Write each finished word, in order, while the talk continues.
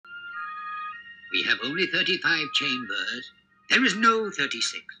We have only 35 chambers. There is no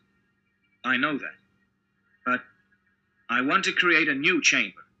 36. I know that. But I want to create a new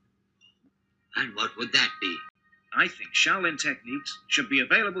chamber. And what would that be? I think Shaolin techniques should be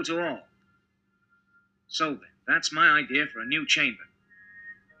available to all. So then, that's my idea for a new chamber.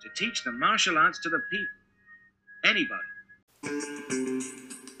 To teach the martial arts to the people. Anybody.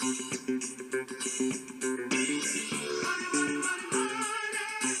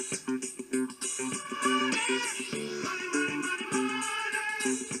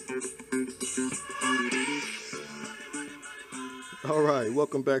 All right,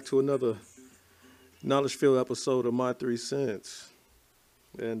 welcome back to another knowledge-filled episode of My 3 Cents.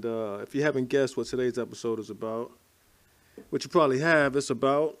 And if you haven't guessed what today's episode is about, which you probably have, it's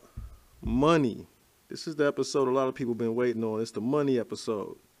about money. This is the episode a lot of people have been waiting on. It's the money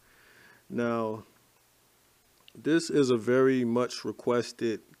episode. Now, this is a very much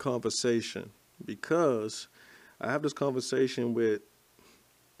requested conversation because I have this conversation with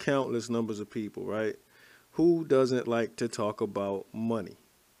countless numbers of people, right? Who doesn't like to talk about money?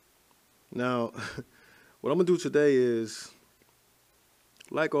 Now, what I'm going to do today is,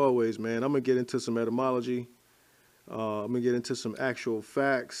 like always, man, I'm going to get into some etymology. I'm going to get into some actual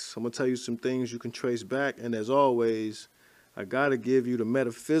facts. I'm going to tell you some things you can trace back. And as always, I got to give you the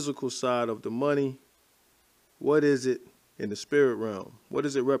metaphysical side of the money. What is it in the spirit realm? What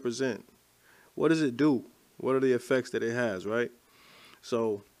does it represent? What does it do? What are the effects that it has, right?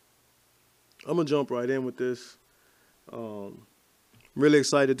 So I'm going to jump right in with this. I'm really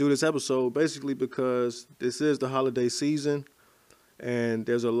excited to do this episode basically because this is the holiday season and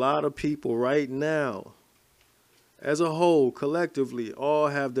there's a lot of people right now, as a whole, collectively, all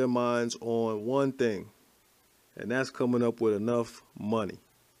have their minds on one thing, and that's coming up with enough money.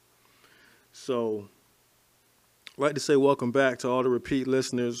 So I'd like to say welcome back to all the repeat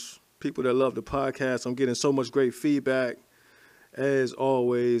listeners, people that love the podcast. I'm getting so much great feedback. As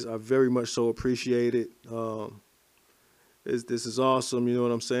always, I very much so appreciate it. This is awesome. You know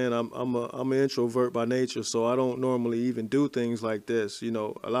what I'm saying? I'm an introvert by nature, so I don't normally even do things like this. You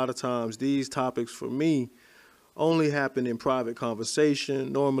know, a lot of times these topics for me only happen in private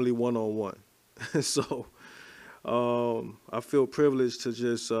conversation, normally one-on-one. So I feel privileged to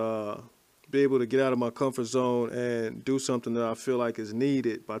just be able to get out of my comfort zone and do something that I feel like is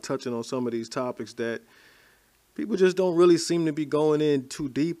needed by touching on some of these topics that people just don't really seem to be going in too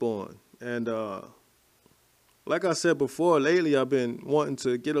deep on. And like I said before, lately I've been wanting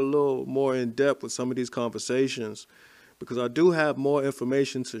to get a little more in depth with some of these conversations because I do have more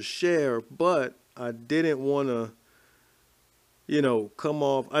information to share, but I didn't want to, come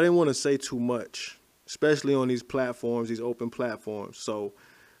off. I didn't want to say too much, especially on these platforms, these open platforms. So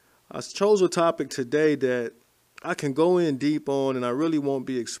I chose a topic today that I can go in deep on, and I really won't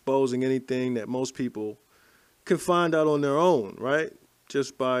be exposing anything that most people can find out on their own, right?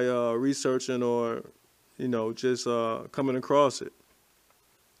 Just by researching or, just coming across it.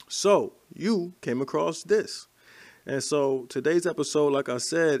 So you came across this. And so today's episode, like I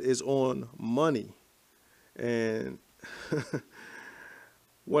said, is on money. And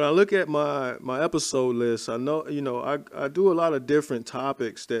when I look at my episode list, I know, I do a lot of different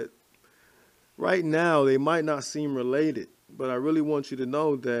topics that right now they might not seem related, but I really want you to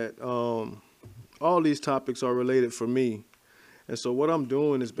know that all these topics are related for me. And so what I'm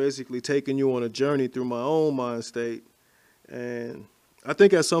doing is basically taking you on a journey through my own mind state. And I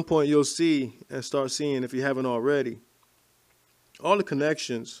think at some point you'll see and start seeing, if you haven't already, all the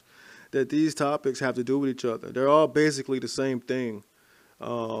connections that these topics have to do with each other. They're all basically the same thing,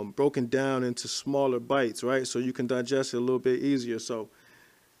 broken down into smaller bites, right? So you can digest it a little bit easier. So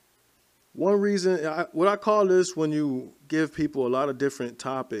one reason, what I call this when you give people a lot of different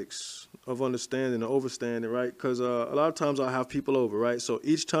topics of understanding or overstanding, right? Because a lot of times I have people over, right? So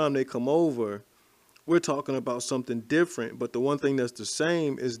each time they come over, we're talking about something different. But the one thing that's the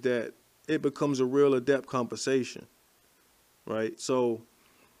same is that it becomes a real adept conversation, right? So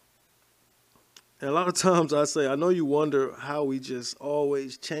and a lot of times I say, I know you wonder how we just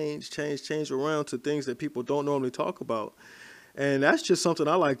always change around to things that people don't normally talk about. And that's just something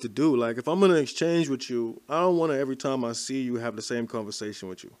I like to do. Like, if I'm going to exchange with you, I don't want to, every time I see you, have the same conversation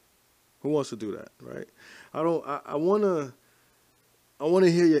with you. Who wants to do that, right? I want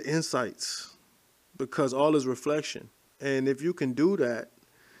to hear your insights because all is reflection. And if you can do that,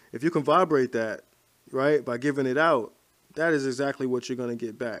 if you can vibrate that, right, by giving it out, that is exactly what you're going to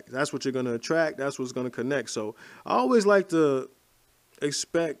get back. That's what you're going to attract. That's what's going to connect. So I always like to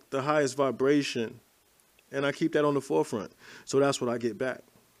expect the highest vibration, and I keep that on the forefront. So that's what I get back,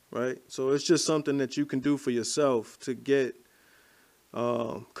 right? So it's just something that you can do for yourself to get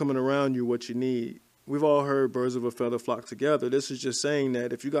coming around you what you need. We've all heard birds of a feather flock together. This is just saying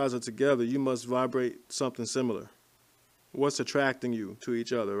that if you guys are together, you must vibrate something similar. What's attracting you to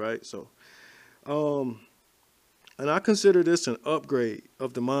each other, right? So, and I consider this an upgrade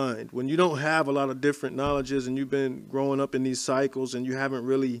of the mind. When you don't have a lot of different knowledges and you've been growing up in these cycles and you haven't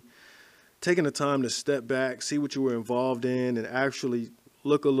really taken the time to step back, see what you were involved in, and actually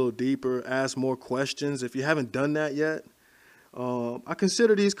look a little deeper, ask more questions. If you haven't done that yet, I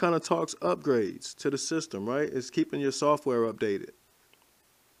consider these kind of talks upgrades to the system, right? It's keeping your software updated.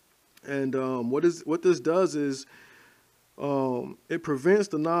 And what this does is it prevents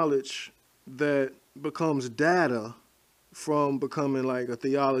the knowledge that becomes data from becoming like a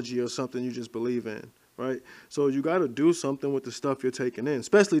theology or something you just believe in, right? So you got to do something with the stuff you're taking in,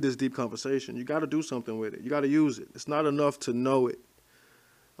 especially this deep conversation. You got to do something with it. You got to use it. It's not enough to know it.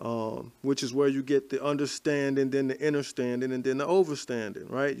 Which is where you get the understanding, then the understanding, and then the overstanding,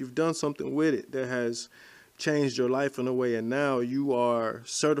 right? You've done something with it that has changed your life in a way, and now you are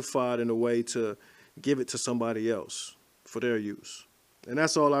certified in a way to give it to somebody else for their use. And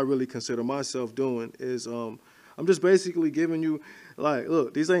that's all I really consider myself doing is I'm just basically giving you, like,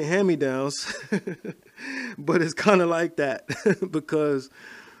 look, these ain't hand-me-downs, but it's kind of like that because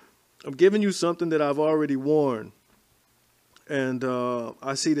I'm giving you something that I've already worn. And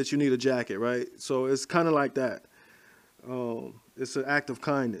I see that you need a jacket, right? So it's kind of like that. It's an act of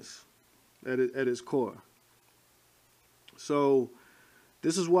kindness at its core. So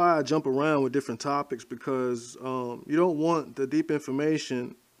this is why I jump around with different topics, because you don't want the deep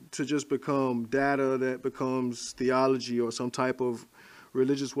information to just become data that becomes theology or some type of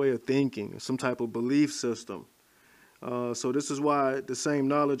religious way of thinking, some type of belief system. So this is why the same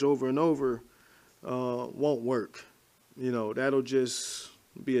knowledge over and over won't work. You know, that'll just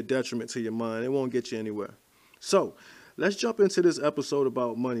be a detriment to your mind. It won't get you anywhere. So let's jump into this episode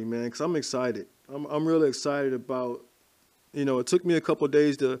about money, man, because I'm excited. I'm really excited about, you know, it took me a couple of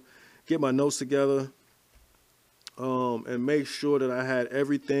days to get my notes together and make sure that I had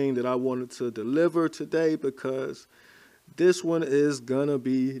everything that I wanted to deliver today, because this one is going to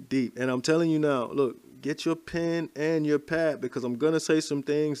be deep. And I'm telling you now, look, get your pen and your pad, because I'm going to say some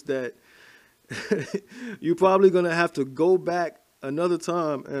things that you're probably going to have to go back another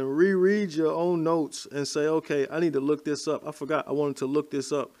time and reread your own notes and say, okay, I need to look this up. I forgot I wanted to look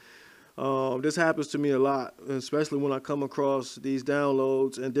this up. This happens to me a lot, especially when I come across these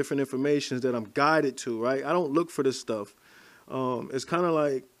downloads and different informations that I'm guided to, right? I don't look for this stuff. It's kind of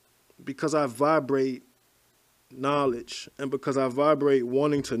like, because I vibrate knowledge and because I vibrate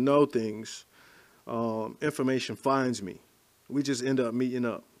wanting to know things, information finds me. We just end up meeting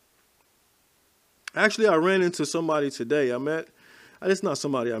up. Actually, I ran into somebody today. It's not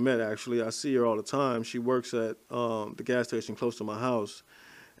somebody I met, actually. I see her all the time. She works at the gas station close to my house.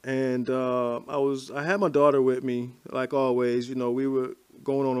 And I had my daughter with me, like always. You know, we were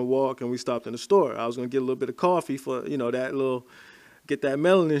going on a walk and we stopped in the store. I was going to get a little bit of coffee for, you know, get that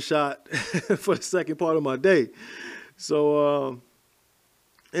melanin shot for the second part of my day. So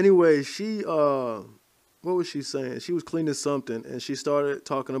anyway, what was she saying? She was cleaning something and she started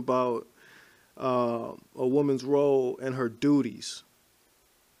talking about a woman's role and her duties,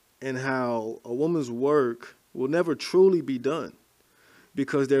 and how a woman's work will never truly be done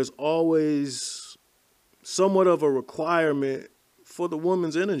because there's always somewhat of a requirement for the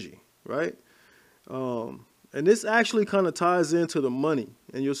woman's energy, right? And this actually kind of ties into the money,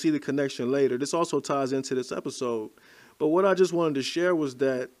 and you'll see the connection later. This also ties into this episode. But what I just wanted to share was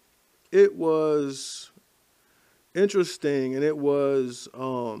that it was interesting, and it was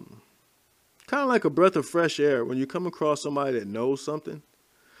kind of like a breath of fresh air when you come across somebody that knows something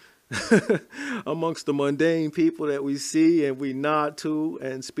amongst the mundane people that we see and we nod to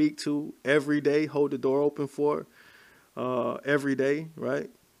and speak to every day, hold the door open for every day, right?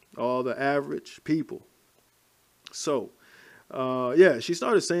 All the average people. So, yeah, she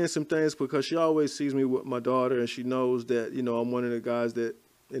started saying some things because she always sees me with my daughter and she knows that, you know, I'm one of the guys that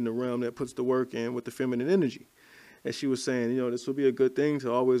in the realm that puts the work in with the feminine energy. And she was saying, you know, this would be a good thing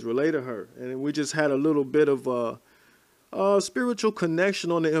to always relay to her. And we just had a little bit of a spiritual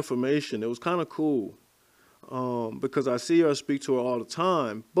connection on the information. It was kind of cool because I see her, speak to her all the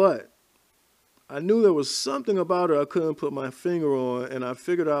time. But I knew there was something about her I couldn't put my finger on. And I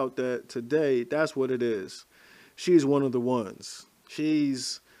figured out that today, that's what it is. She's one of the ones.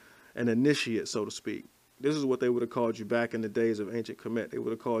 She's an initiate, so to speak. This is what they would have called you back in the days of ancient Kemet. They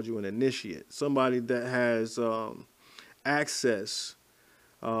would have called you an initiate, somebody that has access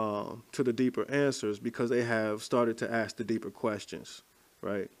to the deeper answers because they have started to ask the deeper questions,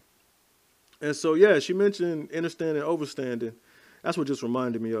 right? And so, yeah, she mentioned understanding, overstanding, That's what just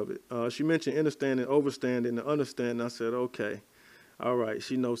reminded me of it. She mentioned understanding, overstanding, and understanding. I said, okay, all right,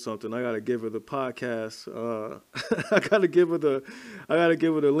 she knows something. I gotta give her the podcast. I gotta give her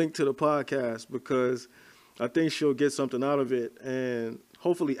the link to the podcast because I think she'll get something out of it and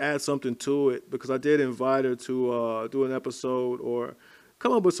hopefully add something to it. Because I did invite her to do an episode or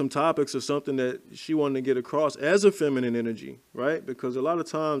come up with some topics or something that she wanted to get across as a feminine energy, right? Because a lot of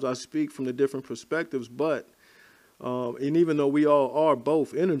times I speak from the different perspectives, but and even though we all are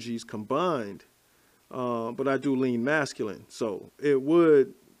both energies combined, but I do lean masculine. So it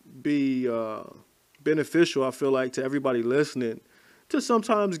would be beneficial, I feel like, to everybody listening to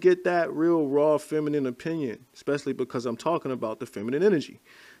sometimes get that real raw feminine opinion, especially because I'm talking about the feminine energy.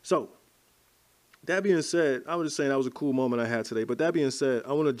 So that being said, I was just saying that was a cool moment I had today. But that being said,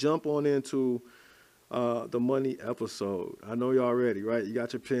 I want to jump on into the money episode. I know y'all ready, right? You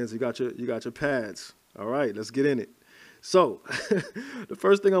got your pens, you got your pads. All right, let's get in it. So, the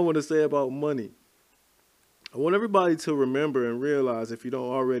first thing I want to say about money, I want everybody to remember and realize, if you don't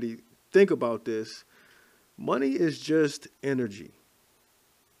already think about this, money is just energy.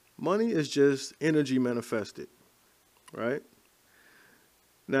 Money is just energy manifested, right?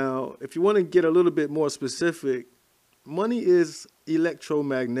 Now, if you want to get a little bit more specific, money is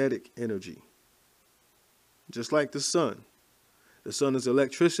electromagnetic energy, just like the sun. The sun is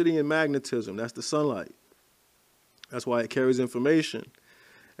electricity and magnetism. That's the sunlight. That's why it carries information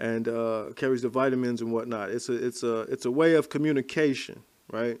and carries the vitamins and whatnot. It's a way of communication,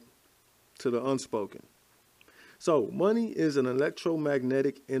 right, to the unspoken. So money is an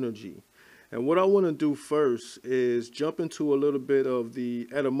electromagnetic energy. And what I want to do first is jump into a little bit of the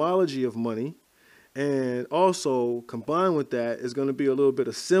etymology of money. And also combined with that is going to be a little bit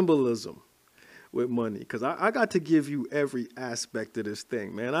of symbolism with money, because I got to give you every aspect of this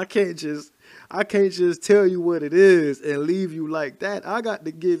thing, man. I can't just tell you what it is and leave you like that. I got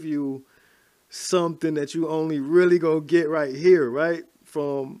to give you something that you only really gonna get right here, right,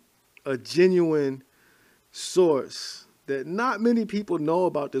 from a genuine source that not many people know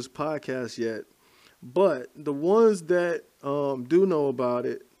about this podcast yet, but the ones that do know about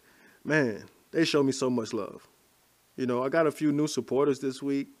it, man, they show me so much love. You know, I got a few new supporters this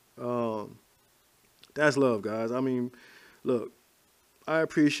week. That's love, guys. I mean, look, I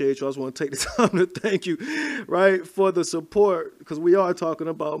appreciate you. I just want to take the time to thank you, right, for the support, because we are talking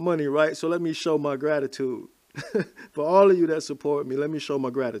about money, right? So let me show my gratitude. For all of you that support me, let me show my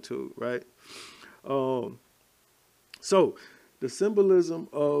gratitude, right? So the symbolism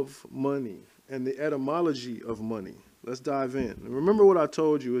of money and the etymology of money. Let's dive in. And remember what I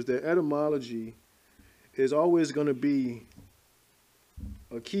told you is that etymology is always going to be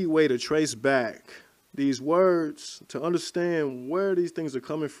a key way to trace back these words, to understand where these things are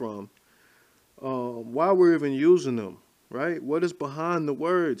coming from, why we're even using them, right? What is behind the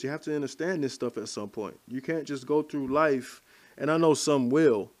words? You have to understand this stuff at some point. You can't just go through life, and I know some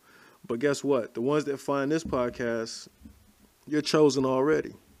will, but guess what? The ones that find this podcast, you're chosen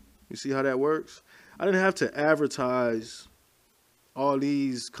already. You see how that works? I didn't have to advertise all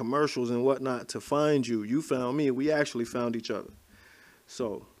these commercials and whatnot to find you. You found me. We actually found each other.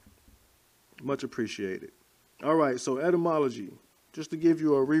 So, much appreciated. All right, so etymology, just to give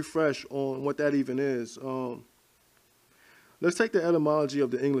you a refresh on what that even is. Let's take the etymology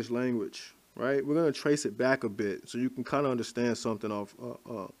of the English language, right? We're going to trace it back a bit so you can kind of understand something off.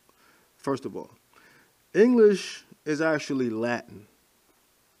 First of all, English is actually Latin.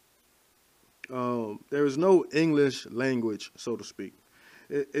 There is no English language, so to speak.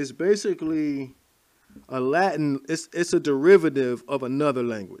 It's basically a Latin, it's a derivative of another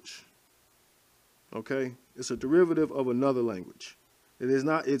language. Okay? It's a derivative of another language. It is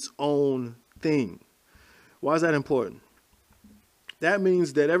not its own thing. Why is that important? That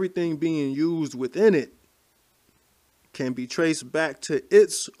means that everything being used within it can be traced back to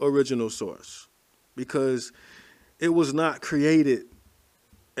its original source, because it was not created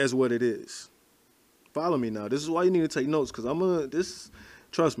as what it is. Follow me now. This is why you need to take notes, because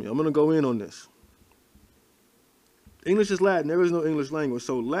trust me, I'm going to go in on this. English is Latin. There is no English language.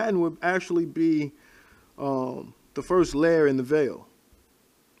 So Latin would actually be the first layer in the veil.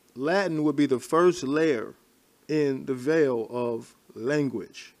 Latin would be the first layer in the veil of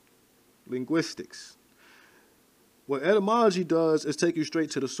language, linguistics. What etymology does is take you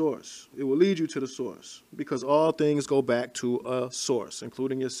straight to the source. It will lead you to the source, because all things go back to a source,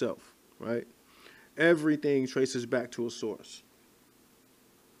 including yourself, right? Everything traces back to a source.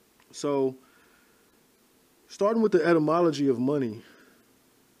 So, starting with the etymology of money,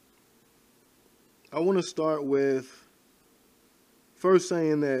 I want to start with first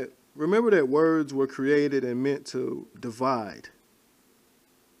saying that, remember that words were created and meant to divide,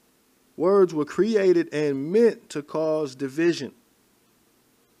 Words were created and meant to cause division,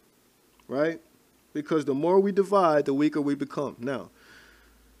 right? Because the more we divide, the weaker we become. Now,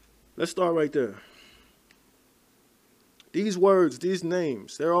 let's start right there. These words, these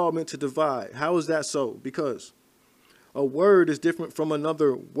names, they're all meant to divide. How is that so? Because a word is different from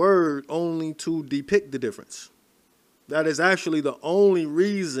another word only to depict the difference. That is actually the only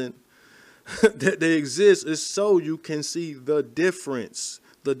reason that they exist, is so you can see the difference,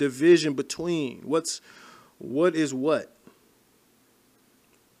 the division between what is what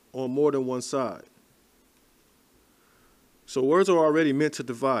on more than one side. So words are already meant to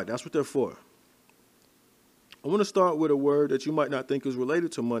divide. That's what they're for. I want to start with a word that you might not think is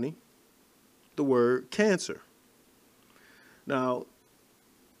related to money, the word cancer. Now,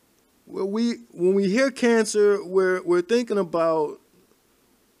 when we hear cancer, we're thinking about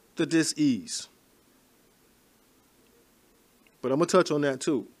the dis-ease. But I'm going to touch on that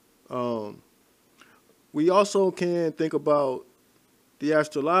too. We also can think about the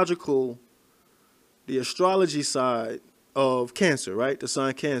astrology side of cancer, right? The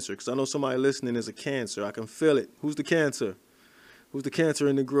sign Cancer. Because I know somebody listening is a Cancer. I can feel it. Who's the Cancer? Who's the Cancer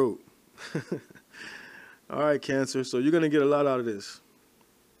in the group? All right, Cancer. So you're going to get a lot out of this.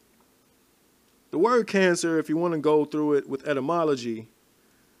 The word Cancer, if you want to go through it with etymology,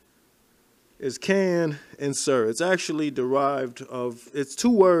 is can and sir. It's actually derived of, it's two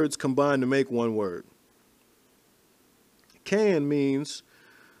words combined to make one word. Can means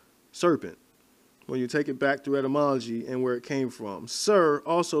serpent, when you take it back through etymology and where it came from. Sir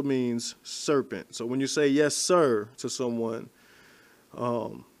also means serpent. So when you say yes, sir, to someone,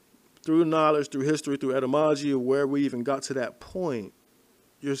 through knowledge, through history, through etymology, or where we even got to that point,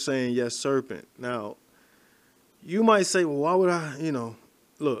 you're saying yes, serpent. Now, you might say, well, why would I,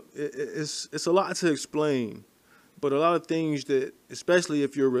 look, it's a lot to explain, but a lot of things that, especially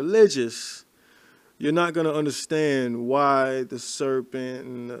if you're religious, you're not going to understand why the serpent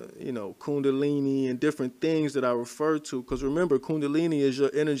and, Kundalini and different things that I refer to. Because remember, Kundalini is your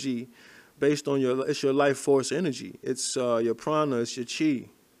energy based on it's your life force energy. It's your prana, it's your chi.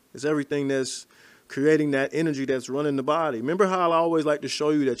 It's everything that's creating that energy that's running the body. Remember how I always like to show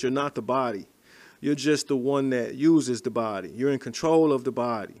you that you're not the body. You're just the one that uses the body. You're in control of the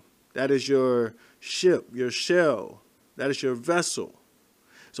body. That is your ship, your shell. That is your vessel.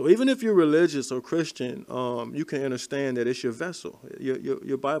 So even if you're religious or Christian, you can understand that it's your vessel.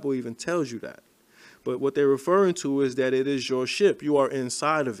 Your Bible even tells you that. But what they're referring to is that it is your ship. You are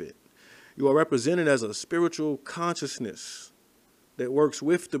inside of it. You are represented as a spiritual consciousness that works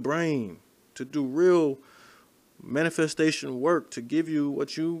with the brain to do real manifestation work to give you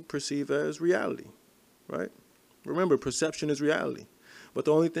what you perceive as reality, right? Remember, perception is reality. But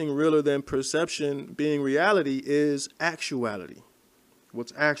the only thing realer than perception being reality is actuality.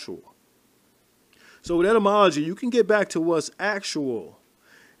 What's actual. So with etymology, you can get back to what's actual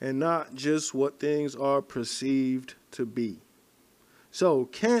and not just what things are perceived to be. So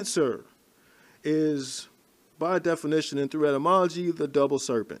Cancer is, by definition and through etymology, the double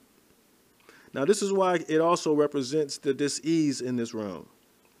serpent. Now this is why it also represents the dis-ease in this realm.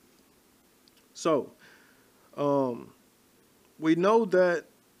 So we know that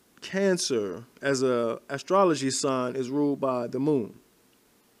Cancer as an astrology sign is ruled by the moon.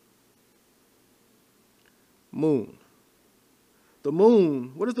 Moon. The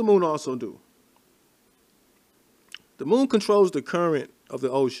moon, what does the moon also do? The moon controls the current of the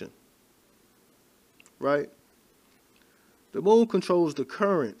ocean, right? The moon controls the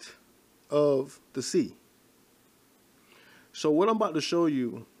current of the sea. So what I'm about to show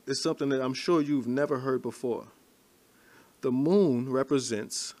you is something that I'm sure you've never heard before. The moon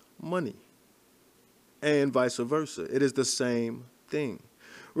represents money and vice versa. It is the same thing.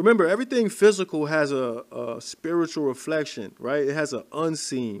 Remember, everything physical has a spiritual reflection, right? It has an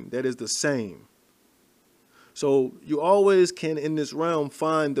unseen that is the same. So you always can, in this realm,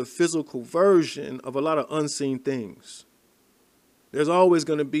 find the physical version of a lot of unseen things. There's always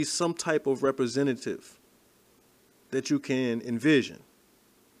going to be some type of representative that you can envision.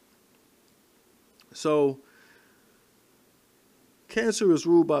 So Cancer is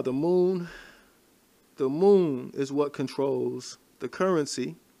ruled by the moon. The moon is what controls the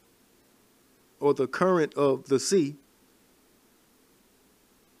currency or the current of the sea,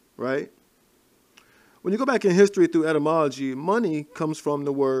 right? When you go back in history through etymology, money comes from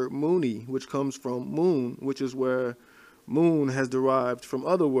the word mooni, which comes from moon, which is where moon has derived from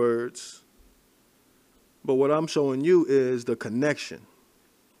other words. But what I'm showing you is the connection.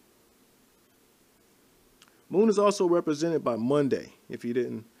 Moon is also represented by Monday. If you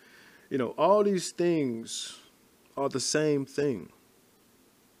didn't, all these things are the same thing.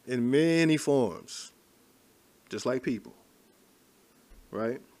 in many forms, just like people,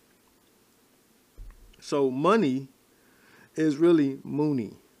 right? So money is really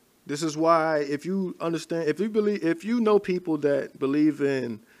Mooney. This is why, if you understand, if you know people that believe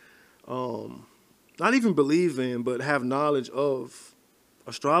in, not even believe in, but have knowledge of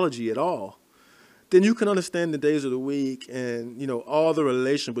astrology at all, then you can understand the days of the week and, all the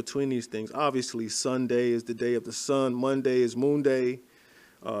relation between these things. Obviously, Sunday is the day of the sun, Monday is Moon Day,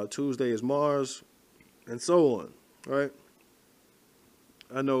 Tuesday is Mars, and so on, right?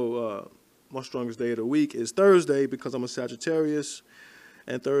 I know my strongest day of the week is Thursday because I'm a Sagittarius,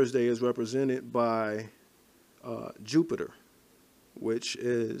 and Thursday is represented by Jupiter, which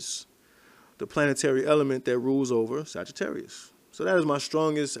is the planetary element that rules over Sagittarius. So that is my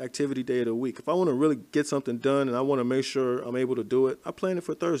strongest activity day of the week. If I want to really get something done and I want to make sure I'm able to do it, I plan it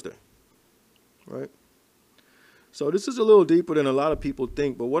for Thursday, right? So this is a little deeper than a lot of people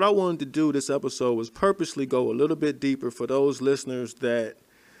think, but what I wanted to do this episode was purposely go a little bit deeper for those listeners that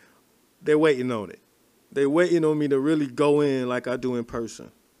they're waiting on it. They're waiting on me to really go in like I do in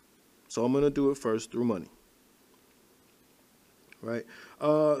person. So I'm going to do it first through money, right?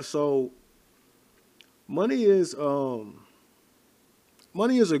 So money is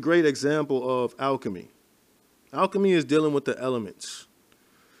a great example of alchemy. Alchemy is dealing with the elements.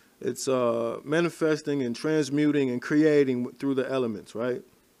 It's manifesting and transmuting and creating through the elements, right?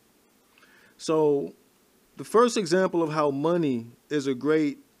 So the first example of how money is a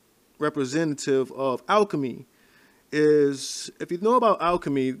great representative of alchemy is, if you know about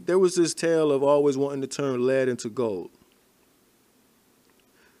alchemy, there was this tale of always wanting to turn lead into gold.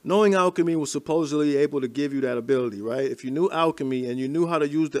 Knowing alchemy was supposedly able to give you that ability, right? If you knew alchemy and you knew how to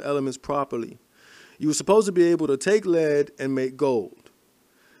use the elements properly, you were supposed to be able to take lead and make gold.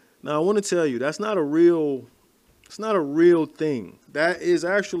 Now, I want to tell you, it's not a real thing. That is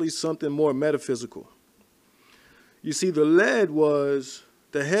actually something more metaphysical. You see, the lead was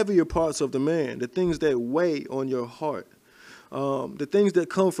the heavier parts of the man, the things that weigh on your heart, the things that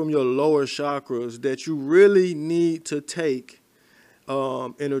come from your lower chakras that you really need to take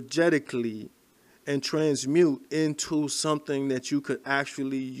energetically and transmute into something that you could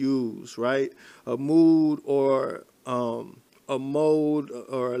actually use, right? A mood or a mode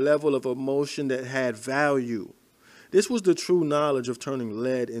or a level of emotion that had value. This was the true knowledge of turning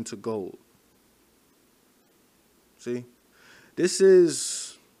lead into gold. See? This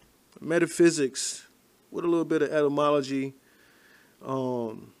is metaphysics with a little bit of etymology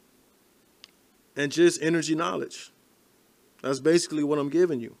and just energy knowledge. That's basically what I'm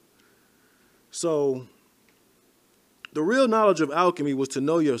giving you. So the real knowledge of alchemy was to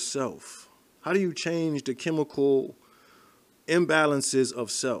know yourself. How do you change the chemical imbalances of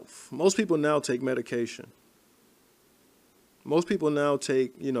self? Most people now take medication. Most people now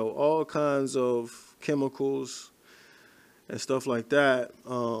take, all kinds of chemicals and stuff like that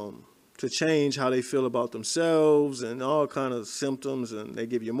to change how they feel about themselves and all kinds of symptoms. And they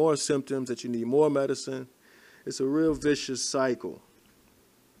give you more symptoms that you need more medicine. It's a real vicious cycle.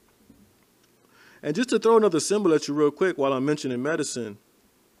 And just to throw another symbol at you real quick while I'm mentioning medicine,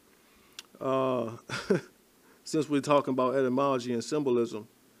 since we're talking about etymology and symbolism,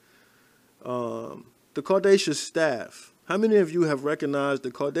 the Cardaceous staff. How many of you have recognized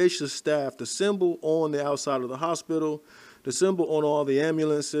the Cardaceous staff, the symbol on the outside of the hospital, the symbol on all the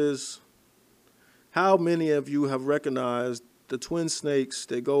ambulances? How many of you have recognized the twin snakes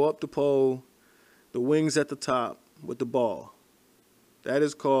that go up the pole, the wings at the top with the ball? That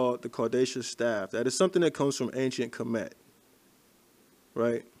is called the Cardaceous staff. That is something that comes from ancient Kemet,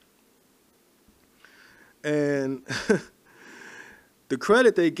 right? And the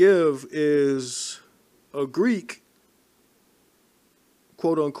credit they give is a Greek,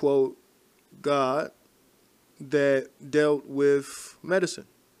 quote unquote, god that dealt with medicine.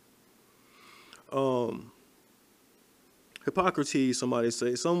 Hippocrates, somebody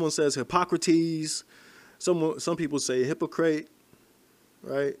say. Someone says Hippocrates. Some people say Hippocrate,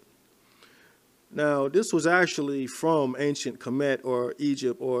 right? Now, this was actually from ancient Kemet or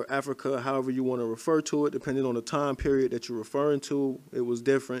Egypt or Africa, however you want to refer to it, depending on the time period that you're referring to. It was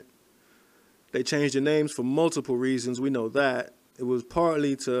different. They changed the names for multiple reasons. We know that. It was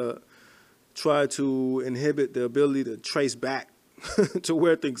partly to try to inhibit the ability to trace back to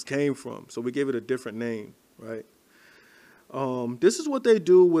where things came from. So we gave it a different name, right? This is what they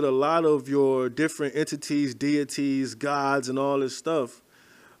do with a lot of your different entities, deities, gods, and all this stuff.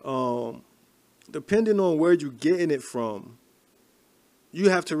 Depending on where you're getting it from, you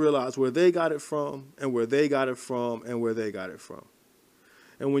have to realize where they got it from and where they got it from and where they got it from.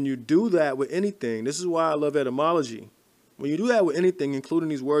 And when you do that with anything, this is why I love etymology. When you do that with anything, including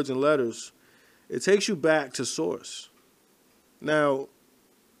these words and letters, it takes you back to source. Now,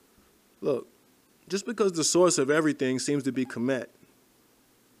 look, just because the source of everything seems to be Kemet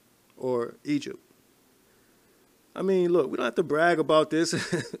or Egypt, I mean, look, we don't have to brag about this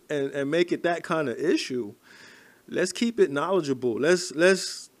and make it that kind of issue. Let's keep it knowledgeable. Let's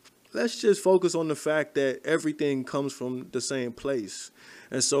just focus on the fact that everything comes from the same place.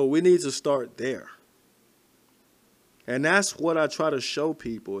 And so we need to start there. And that's what I try to show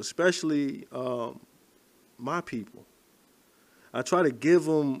people, especially my people. I try to give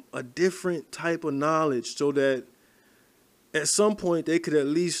them a different type of knowledge so that at some point they could at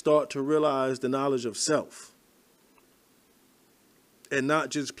least start to realize the knowledge of self. And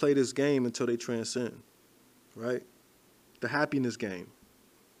not just play this game until they transcend, right? The happiness game.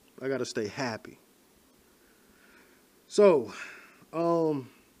 I got to stay happy. So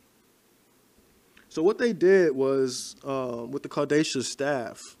what they did was with the Cardassian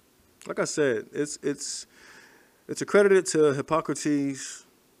staff, like I said, it's accredited to Hippocrates.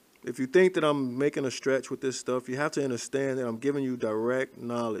 If you think that I'm making a stretch with this stuff, you have to understand that I'm giving you direct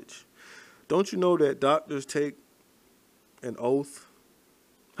knowledge. Don't you know that doctors take an oath?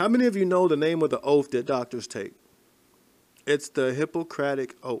 How many of you know the name of the oath that doctors take? It's the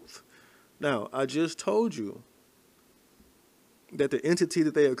Hippocratic Oath. Now, I just told you that the entity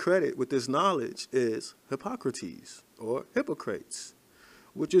that they accredit with this knowledge is Hippocrates or Hippocrates,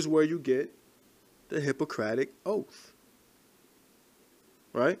 which is where you get the Hippocratic Oath,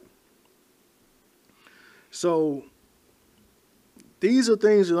 right? So these are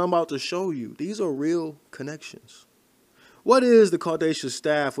things that I'm about to show you. These are real connections. What is the Cardassian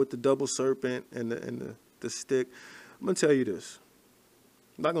staff with the double serpent and the stick? I'm going to tell you this.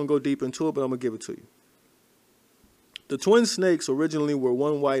 I'm not going to go deep into it, but I'm going to give it to you. The twin snakes originally were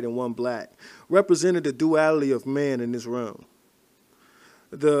one white and one black, represented the duality of man in this realm.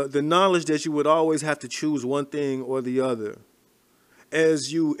 The knowledge that you would always have to choose one thing or the other.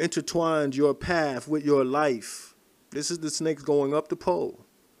 As you intertwined your path with your life, this is the snakes going up the pole,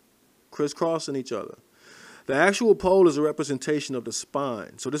 crisscrossing each other. The actual pole is a representation of the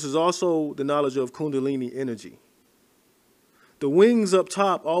spine. So this is also the knowledge of Kundalini energy. The wings up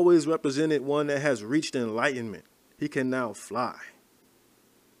top always represented one that has reached enlightenment. He can now fly.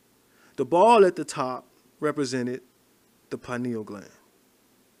 The ball at the top represented the pineal gland,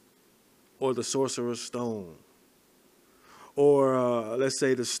 or the sorcerer's stone, or let's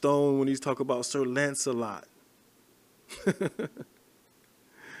say the stone when he's talking about Sir Lancelot.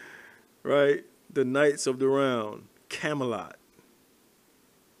 Right? The Knights of the Round, Camelot.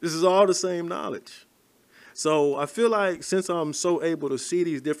 This is all the same knowledge. So I feel like since I'm so able to see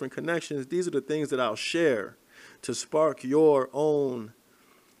these different connections, these are the things that I'll share to spark your own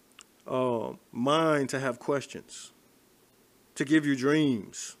mind to have questions, to give you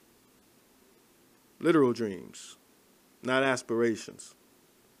dreams, literal dreams, not aspirations,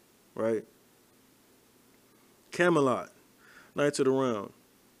 right? Camelot, Knights of the Round.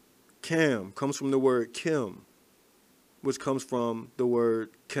 Cam comes from the word Kim, which comes from the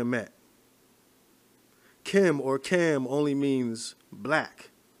word Kemet. Kim or Cam only means black,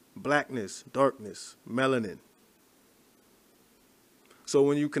 blackness, darkness, melanin. So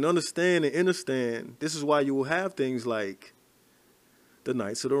when you can understand and understand, this is why you will have things like the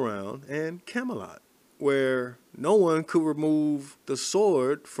Knights of the Round and Camelot, where no one could remove the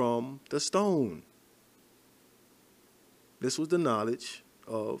sword from the stone. This was the knowledge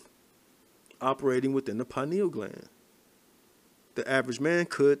of operating within the pineal gland. The average man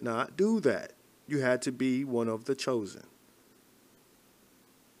could not do that. You had to be one of the chosen.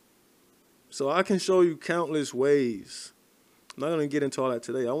 So I can show you countless ways. I'm not going to get into all that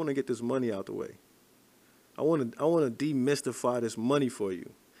today. I want to get this money out the way. I want to demystify this money for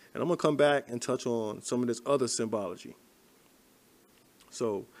you. And I'm going to come back and touch on some of this other symbology.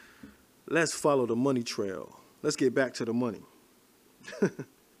 So let's follow the money trail. Let's get back to the money.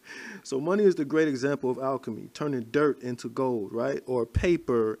 So money is the great example of alchemy, turning dirt into gold, right? Or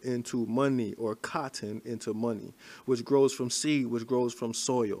paper into money, or cotton into money, which grows from seed, which grows from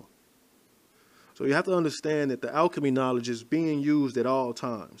soil. So you have to understand that the alchemy knowledge is being used at all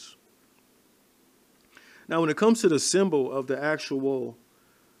times. Now, when it comes to the symbol of the actual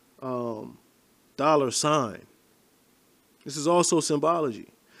dollar sign, this is also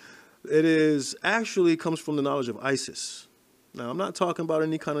symbology. It is actually comes from the knowledge of Isis. Now, I'm not talking about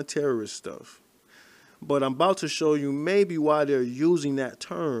any kind of terrorist stuff, but I'm about to show you maybe why they're using that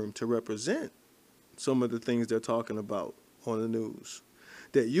term to represent some of the things they're talking about on the news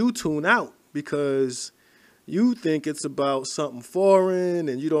that you tune out because you think it's about something foreign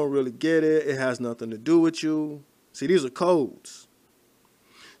and you don't really get it. It has nothing to do with you. See, these are codes.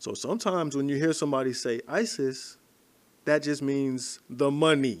 So sometimes when you hear somebody say ISIS, that just means the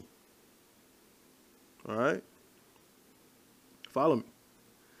money. All right? Follow me.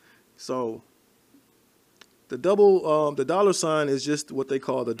 So the dollar sign is just what they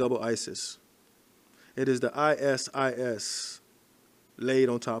call the double ISIS. It is the ISIS laid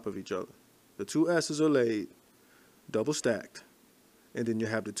on top of each other. The two S's are laid, double stacked, and then you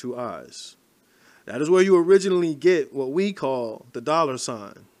have the two I's. That is where you originally get what we call the dollar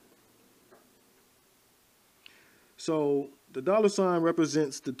sign. So the dollar sign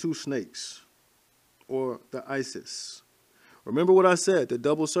represents the two snakes, or the ISIS. Remember what I said, the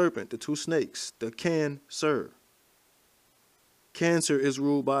double serpent, the two snakes, the Cancer. Cancer is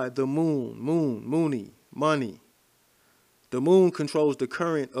ruled by the moon, moony, money. The moon controls the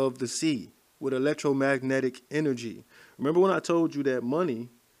current of the sea with electromagnetic energy. Remember when I told you that money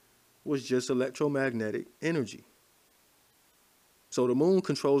was just electromagnetic energy? So the moon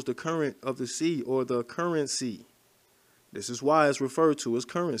controls the current of the sea, or the currency. This is why it's referred to as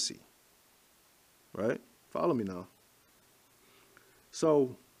currency. Right? Follow me now.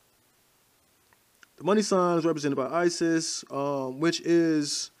 So the money sign is represented by Isis, which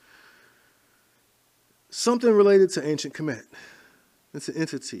is something related to ancient Kemet. It's an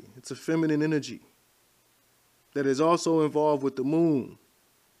entity. It's a feminine energy that is also involved with the moon.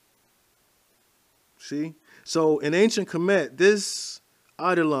 See? So in ancient Kemet, this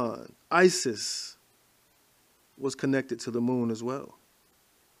Eidolon, Isis, was connected to the moon as well.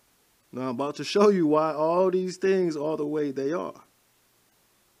 Now I'm about to show you why all these things are the way they are.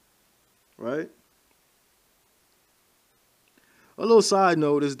 Right? A little side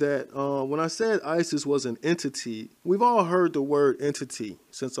note is that when I said Isis was an entity, we've all heard the word entity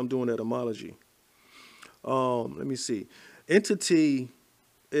since I'm doing etymology. Let me see. Entity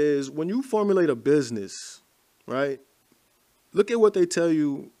is when you formulate a business, right? Look at what they tell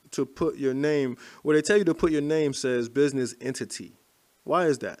you to put your name. Where they tell you to put your name says business entity. Why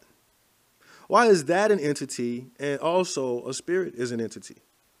is that? Why is that an entity and also a spirit is an entity?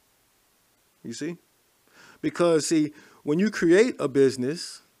 You see? Because, see, when you create a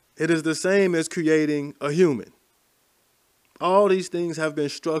business, it is the same as creating a human. All these things have been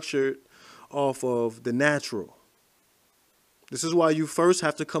structured off of the natural. This is why you first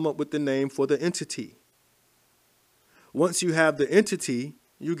have to come up with the name for the entity. Once you have the entity,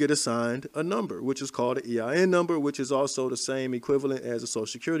 you get assigned a number, which is called an EIN number, which is also the same equivalent as a Social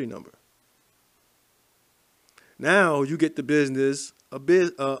Security number. Now you get the business, a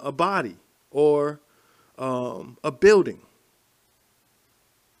body, or a building.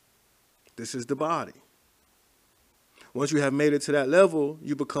 This is the body. Once you have made it to that level,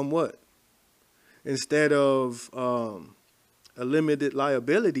 you become what? Instead of a limited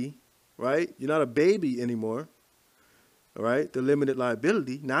liability, right? You're not a baby anymore, all right? The limited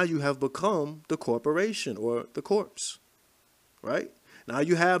liability. Now you have become the corporation or the corpse, right? Now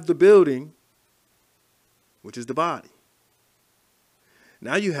you have the building, which is the body.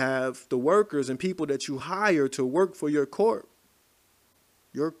 Now you have the workers and people that you hire to work for your corpse,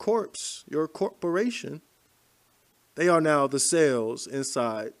 your corporation. They are now the cells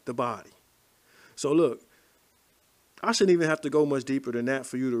inside the body. So look, I shouldn't even have to go much deeper than that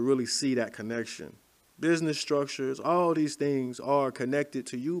for you to really see that connection. Business structures, all these things are connected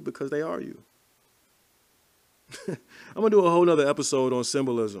to you because they are you. I'm going to do a whole nother episode on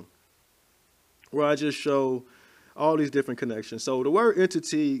symbolism where I just show all these different connections. So the word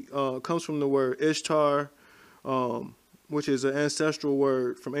entity comes from the word Ishtar, which is an ancestral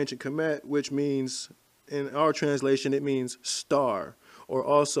word from ancient Kemet, which means, in our translation, it means star, or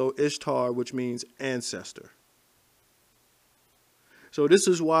also Ishtar, which means ancestor. So this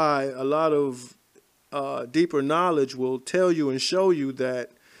is why a lot of deeper knowledge will tell you and show you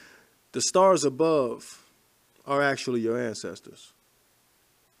that the stars above are actually your ancestors.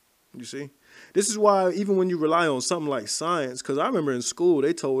 You see? This is why even when you rely on something like science, because I remember in school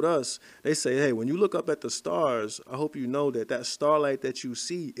they told us, they say, hey, when you look up at the stars, I hope you know that that starlight that you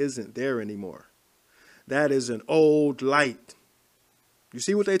see isn't there anymore. That is an old light. You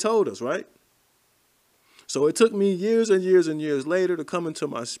see what they told us, right? So it took me years and years and years later to come into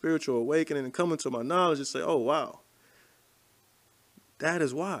my spiritual awakening and come into my knowledge and say, oh, wow. That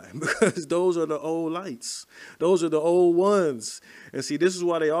is why, because those are the old lights. Those are the old ones. And see, this is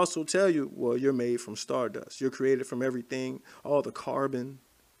why they also tell you, well, you're made from stardust. You're created from everything, all the carbon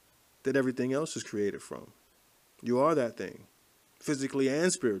that everything else is created from. You are that thing, physically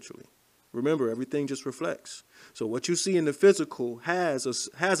and spiritually. Remember, everything just reflects. So what you see in the physical has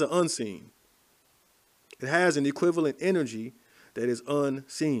an unseen. It has an equivalent energy that is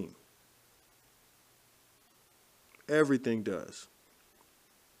unseen. Everything does.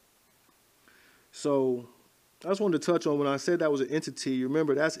 So I just wanted to touch on when I said that was an entity.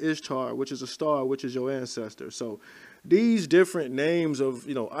 Remember, that's Ishtar, which is a star, which is your ancestor. So these different names of,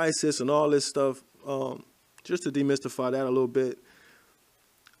 Isis and all this stuff, just to demystify that a little bit,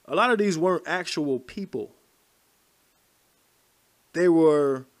 a lot of these weren't actual people. They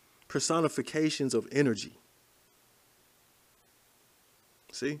were personifications of energy.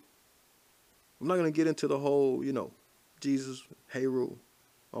 See? I'm not going to get into the whole, Jesus, Heru,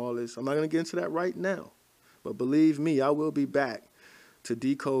 all this. I'm not going to get into that right now. But believe me, I will be back to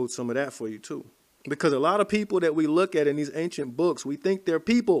decode some of that for you too. Because a lot of people that we look at in these ancient books, we think they're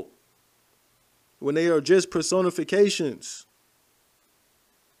people when they are just personifications.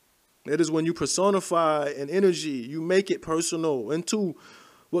 It is when you personify an energy, you make it personal into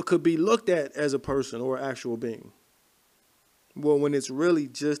what could be looked at as a person or an actual being. Well, when it's really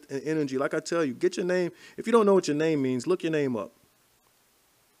just an energy, like I tell you, get your name. If you don't know what your name means, look your name up.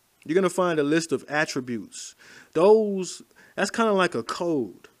 You're going to find a list of attributes. That's kind of like a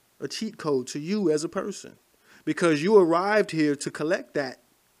code, a cheat code to you as a person, because you arrived here to collect that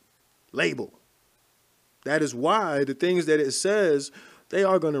label. That is why the things that it says, they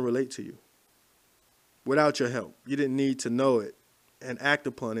are going to relate to you without your help. You didn't need to know it and act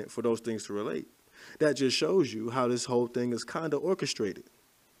upon it for those things to relate. That just shows you how this whole thing is kind of orchestrated.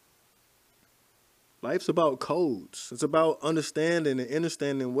 Life's about codes. It's about understanding and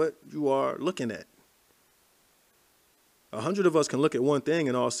understanding what you are looking at. 100 of us can look at one thing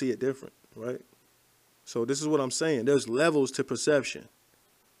and all see it different, right? So this is what I'm saying. There's levels to perception.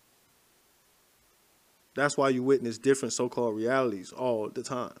 That's why you witness different so-called realities all the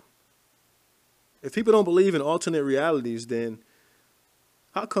time. If people don't believe in alternate realities, then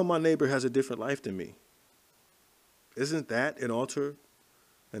how come my neighbor has a different life than me? Isn't that an alter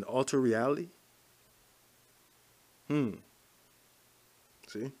reality?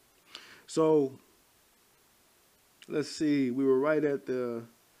 See? So, let's see. We were right at the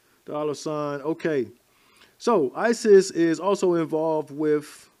dollar sign. Okay. So, Isis is also involved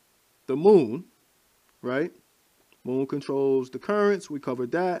with the moon, right? Moon controls the currents. We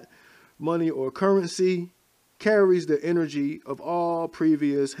covered that. Money or currency carries the energy of all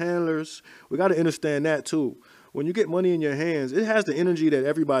previous handlers. We got to understand that too. When you get money in your hands, it has the energy that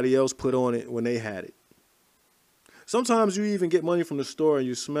everybody else put on it when they had it. Sometimes you even get money from the store and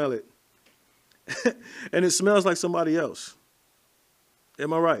you smell it. And it smells like somebody else.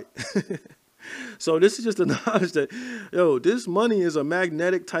 Am I right? So this is just the knowledge that, this money is a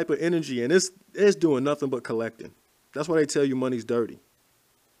magnetic type of energy, and it's doing nothing but collecting. That's why they tell you money's dirty.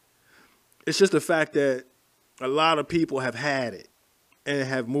 It's just the fact that a lot of people have had it and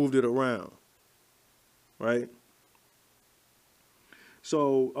have moved it around, right?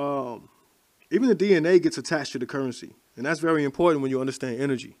 So even the DNA gets attached to the currency, and that's very important when you understand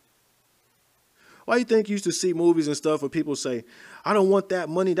energy. Why do you think you used to see movies and stuff where people say, I don't want that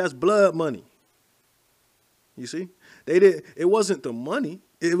money, that's blood money? You see? It wasn't the money.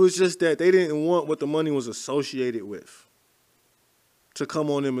 It was just that they didn't want what the money was associated with to come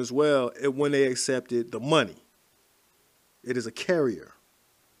on them as well when they accepted the money. It is a carrier.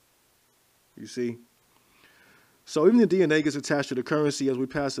 You see? So even the DNA gets attached to the currency as we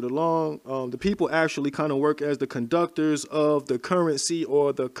pass it along. The people actually kind of work as the conductors of the currency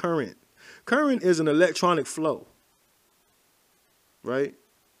or the current. Current is an electronic flow, right?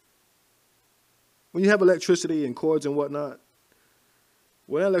 When you have electricity and cords and whatnot,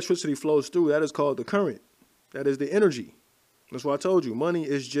 when that electricity flows through, that is called the current. That is the energy. That's why I told you, money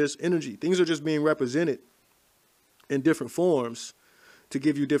is just energy. Things are just being represented in different forms to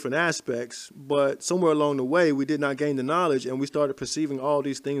give you different aspects. But somewhere along the way, we did not gain the knowledge and we started perceiving all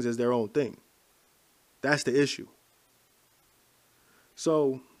these things as their own thing. That's the issue.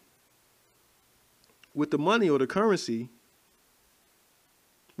 So with the money or the currency,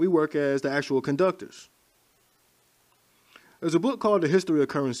 we work as the actual conductors. There's a book called The History of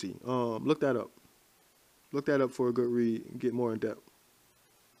Currency. Look that up. Look that up for a good read and get more in depth.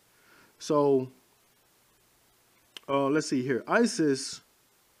 So, let's see here. ISIS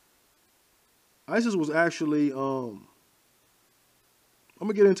was actually, I'm going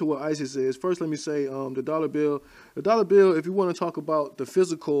to get into what ISIS is. First, let me say the dollar bill. The dollar bill, if you want to talk about the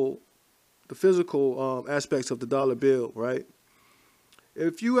physical aspects of the dollar bill, right?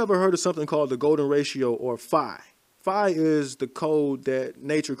 If you ever heard of something called the golden ratio or phi, phi is the code that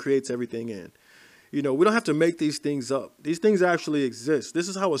nature creates everything in. We don't have to make these things up. These things actually exist. This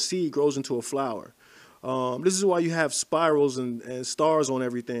is how a seed grows into a flower. This is why you have spirals and stars on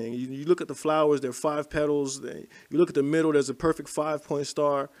everything. You look at the flowers, they're 5 petals. You look at the middle, there's a perfect 5-point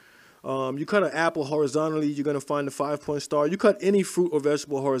star. You cut an apple horizontally, you're going to find the 5-point star. You cut any fruit or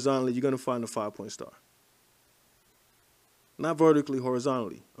vegetable horizontally, you're going to find the 5-point star. Not vertically,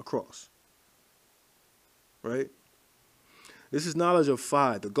 horizontally, across. Right? This is knowledge of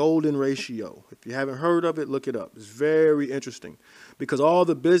phi, the golden ratio. If you haven't heard of it, look it up. It's very interesting because all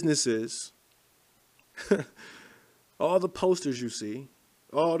the businesses, all the posters you see,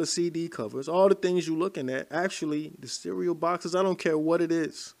 all the CD covers, all the things you're looking at, actually, the cereal boxes, I don't care what it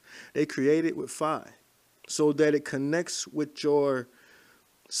is, they create it with phi so that it connects with your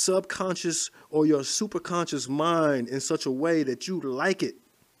subconscious or your superconscious mind in such a way that you like it.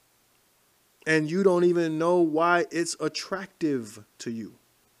 And you don't even know why it's attractive to you.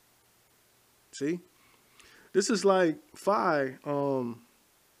 See? This is like phi. You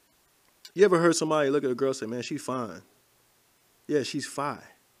ever heard somebody look at a girl and say, man, she's fine. Yeah, she's phi.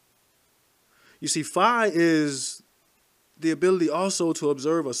 You see, phi is the ability also to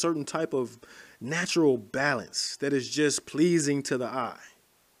observe a certain type of natural balance that is just pleasing to the eye.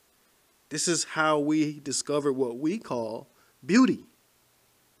 This is how we discovered what we call beauty.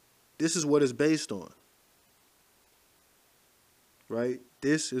 This is what it's based on. Right?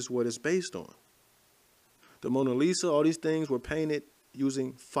 This is what it's based on. The Mona Lisa, all these things were painted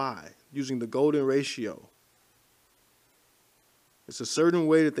using phi, using the golden ratio. It's a certain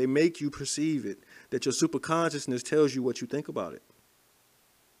way that they make you perceive it, that your superconsciousness tells you what you think about it.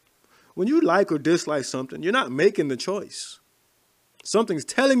 When you like or dislike something, you're not making the choice. Something's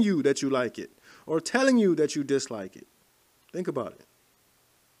telling you that you like it or telling you that you dislike it. Think about it.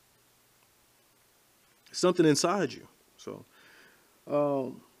 Something inside you. So,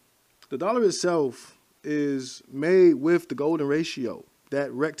 the dollar itself is made with the golden ratio,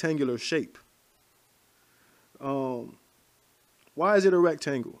 that rectangular shape. Why is it a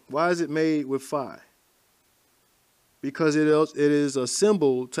rectangle? Why is it made with phi? Because it is a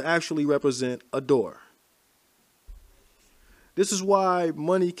symbol to actually represent a door. This is why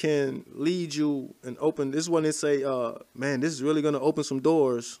money can lead you and open. This is when they say, man, this is really going to open some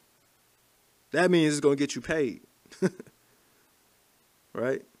doors. That means it's going to get you paid.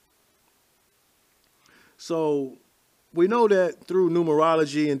 Right? So we know that through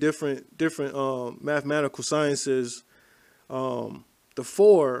numerology and different mathematical sciences, the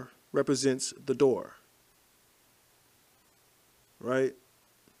 4 represents the door. Right?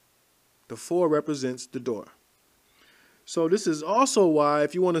 The 4 represents the door. So this is also why,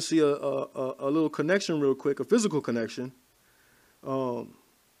 if you want to see a little connection real quick, a physical connection,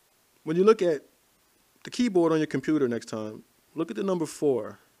 when you look at the keyboard on your computer next time, look at the number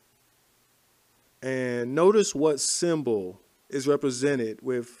 4 and notice what symbol is represented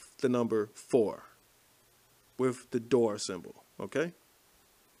with the number 4, with the door symbol, okay?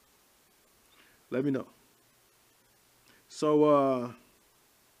 Let me know. So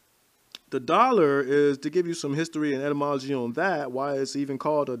the dollar is, to give you some history and etymology on that, why it's even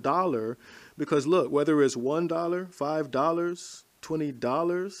called a dollar, because look, whether it's $1, $5,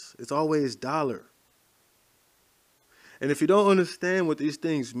 $20, it's always dollar. And if you don't understand what these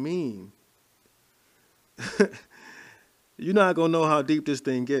things mean, you're not going to know how deep this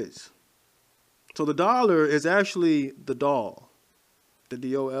thing gets. So the dollar is actually the doll, the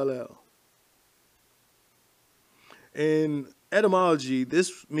D-O-L-L. In etymology,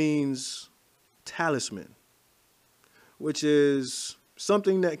 this means talisman, which is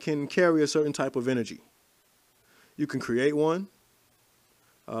something that can carry a certain type of energy. You can create one.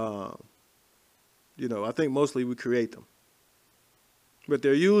 I think mostly we create them. But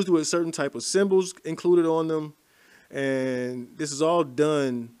they're used with certain type of symbols included on them. And this is all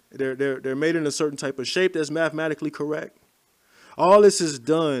done, they're made in a certain type of shape that's mathematically correct. All this is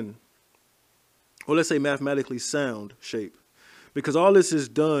done, or let's say mathematically sound shape. Because all this is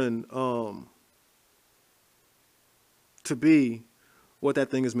done to be what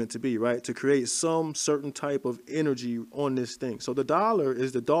that thing is meant to be, right? To create some certain type of energy on this thing. So the dollar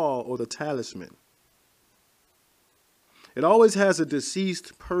is the doll or the talisman. It always has a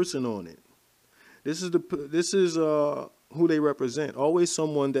deceased person on it. This is who they represent. Always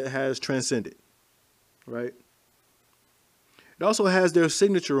someone that has transcended, right? It also has their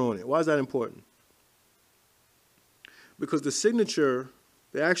signature on it. Why is that important? Because the signature,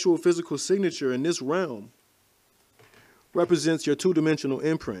 the actual physical signature in this realm, represents your two-dimensional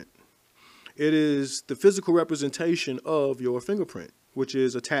imprint. It is the physical representation of your fingerprint, which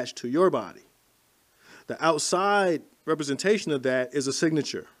is attached to your body. The outside representation of that is a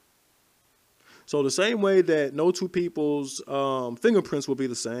signature. So the same way that no two people's fingerprints will be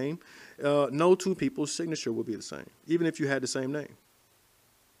the same, no two people's signature will be the same, even if you had the same name,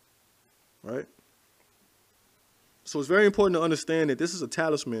 right? So it's very important to understand that this is a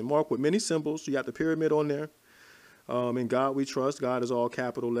talisman marked with many symbols. You got the pyramid on there. In God we trust. God is all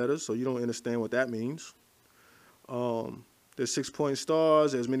capital letters, so you don't understand what that means. There's 6-point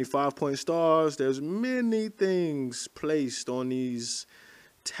stars. There's many 5-point stars. There's many things placed on these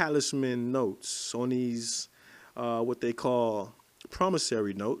talisman notes, on these what they call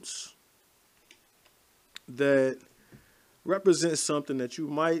promissory notes, that represent something that you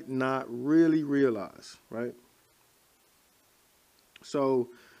might not really realize, right? So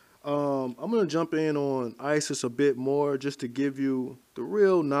I'm going to jump in on Isis a bit more just to give you the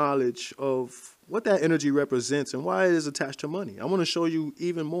real knowledge of what that energy represents and why it is attached to money. I want to show you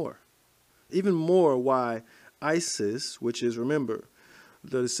even more why Isis, which is, remember,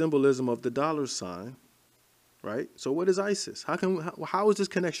 the symbolism of the dollar sign, right? So what is Isis? How is this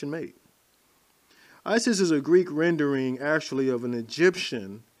connection made? Isis is a Greek rendering actually of an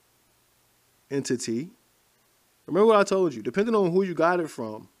Egyptian entity. Remember what I told you, depending on who you got it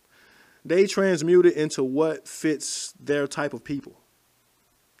from, they transmute it into what fits their type of people.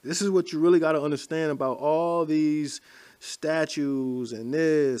 This is what you really got to understand about all these statues and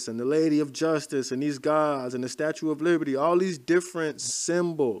this and the Lady of Justice and these gods and the Statue of Liberty, all these different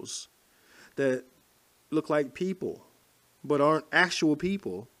symbols that look like people but aren't actual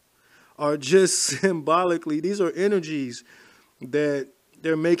people, are just symbolically, these are energies that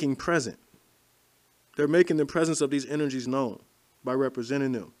they're making present. They're making the presence of these energies known by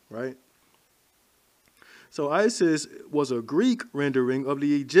representing them, right? So Isis was a Greek rendering of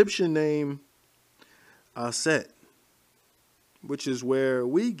the Egyptian name Aset, which is where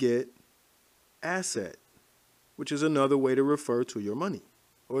we get asset, which is another way to refer to your money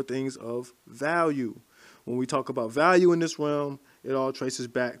or things of value. When we talk about value in this realm, it all traces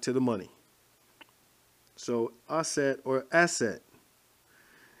back to the money. So Aset or asset.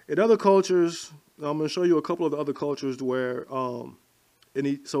 In other cultures, I'm going to show you a couple of the other cultures where,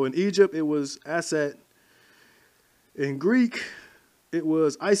 in Egypt, it was asset. In Greek, it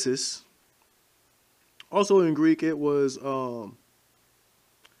was Isis. Also in Greek, it was, I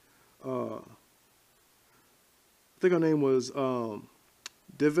think her name was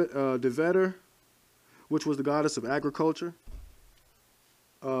Demeter, which was the goddess of agriculture.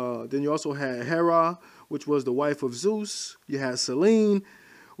 Then you also had Hera, which was the wife of Zeus. You had Selene,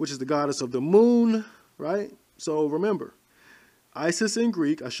 which is the goddess of the moon, right? So remember, Isis in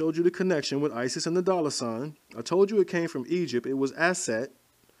Greek, I showed you the connection with Isis and the dollar sign. I told you it came from Egypt. It was Aset,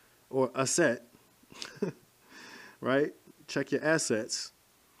 or Aset, right? Check your assets.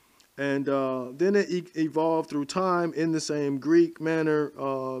 And then it evolved through time in the same Greek manner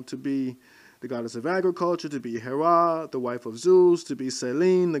to be the goddess of agriculture, to be Hera, the wife of Zeus, to be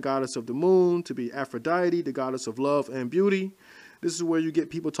Selene, the goddess of the moon, to be Aphrodite, the goddess of love and beauty. This is where you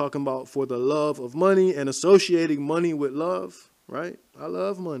get people talking about for the love of money and associating money with love. Right? I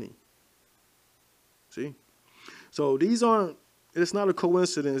love money. See? So it's not a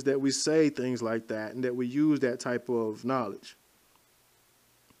coincidence that we say things like that and that we use that type of knowledge.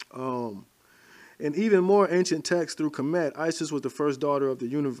 In even more ancient texts through Kemet, Isis was the first daughter of the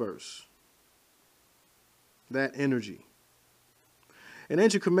universe. That energy. In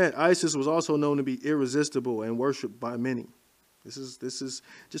ancient Kemet, Isis was also known to be irresistible and worshipped by many. This is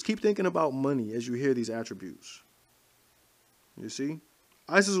just keep thinking about money as you hear these attributes. You see?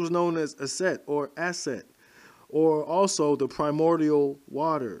 Isis was known as Aset or Asset, or also the primordial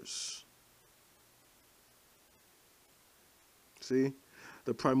waters. See?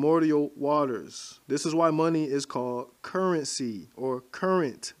 The primordial waters. This is why money is called currency or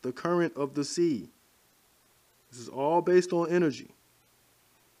current, the current of the sea. This is all based on energy.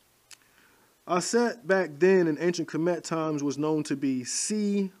 Aset back then in ancient Kemet times was known to be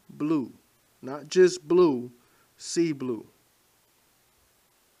sea blue. Not just blue, sea blue.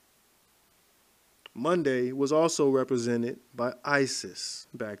 Monday was also represented by Isis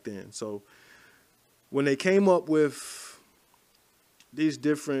back then. So when they came up with these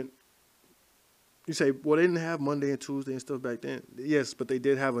different, you say, well, they didn't have Monday and Tuesday and stuff back then. Yes, but they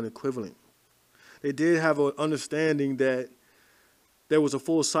did have an equivalent. They did have an understanding that there was a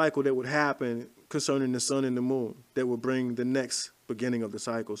full cycle that would happen concerning the sun and the moon that would bring the next beginning of the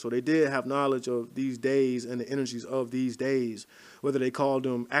cycle. So they did have knowledge of these days and the energies of these days, whether they called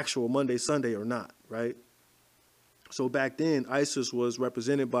them actual Monday, Sunday or not, right? So back then, Isis was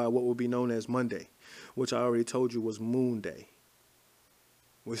represented by what would be known as Monday, which I already told you was Moon Day.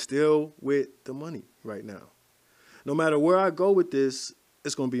 We're still with the money right now. No matter where I go with this,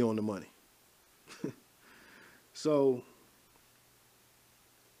 it's going to be on the money. So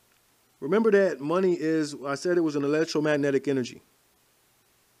remember that money is, I said it was an electromagnetic energy.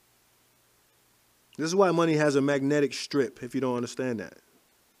 This is why money has a magnetic strip, if you don't understand that.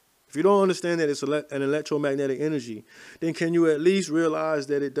 If you don't understand that it's an electromagnetic energy, then can you at least realize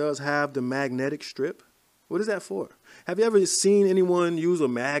that it does have the magnetic strip? What is that for? Have you ever seen anyone use a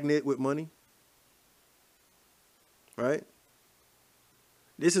magnet with money? Right?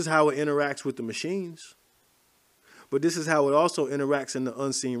 This is how it interacts with the machines. But this is how it also interacts in the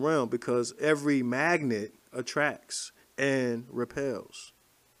unseen realm, because every magnet attracts and repels.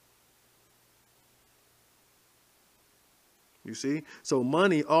 You see? So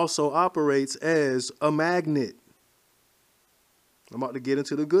money also operates as a magnet. I'm about to get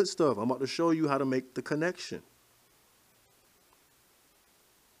into the good stuff. I'm about to show you how to make the connection.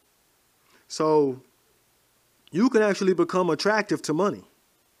 So you can actually become attractive to money.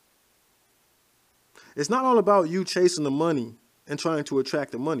 It's not all about you chasing the money and trying to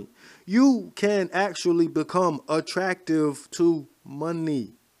attract the money. You can actually become attractive to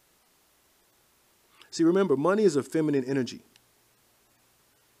money. See, remember, money is a feminine energy.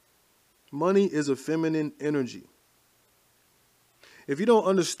 Money is a feminine energy. If you don't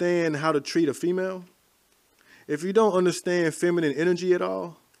understand how to treat a female, if you don't understand feminine energy at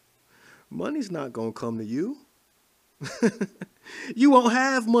all, money's not going to come to you. You won't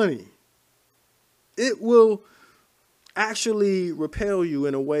have money. It will actually repel you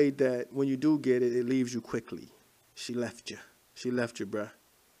in a way that when you do get it, it leaves you quickly. She left you. She left you, bruh.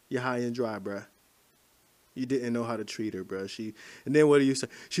 You're high and dry, bruh. You didn't know how to treat her, bruh. And then what do you say?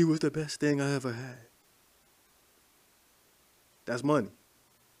 She was the best thing I ever had. That's money.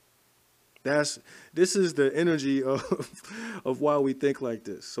 This is the energy of why we think like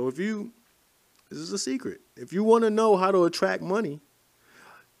this. So this is a secret. If you want to know how to attract money,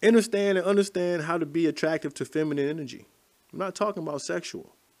 understand how to be attractive to feminine energy. I'm not talking about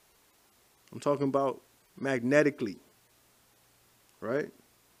sexual. I'm talking about magnetically. Right?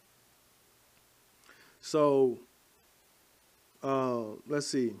 So, let's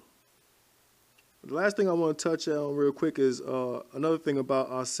see. The last thing I want to touch on real quick is another thing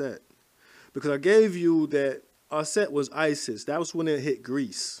about Aset. Because I gave you that Aset was Isis. That was when it hit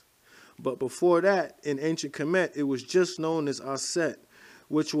Greece. But before that, in ancient Kemet, it was just known as Aset,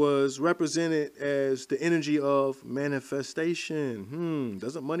 which was represented as the energy of manifestation.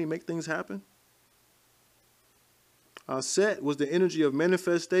 Doesn't money make things happen? Aset was the energy of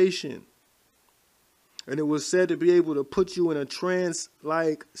manifestation. And it was said to be able to put you in a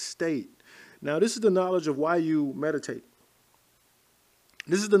trance-like state. Now, this is the knowledge of why you meditate.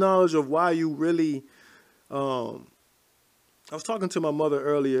 This is the knowledge of why you really... I was talking to my mother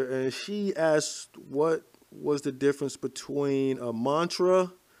earlier, and she asked what was the difference between a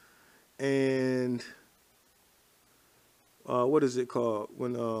mantra and... what is it called?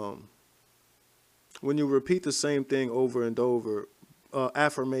 When you repeat the same thing over and over...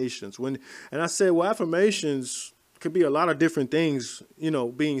 affirmations. And I said, well, affirmations could be a lot of different things,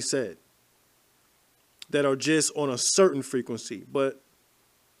 being said that are just on a certain frequency. But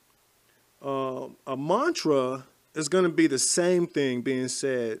a mantra is going to be the same thing being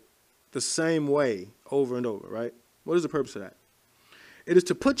said the same way over and over, right? What is the purpose of that? It is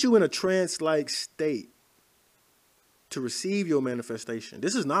to put you in a trance-like state to receive your manifestation.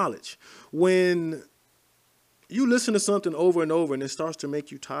 This is knowledge. When you listen to something over and over and it starts to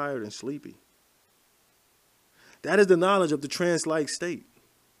make you tired and sleepy, that is the knowledge of the trance-like state.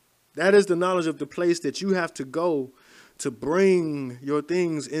 That is the knowledge of the place that you have to go to bring your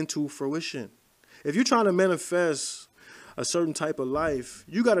things into fruition. If you're trying to manifest a certain type of life,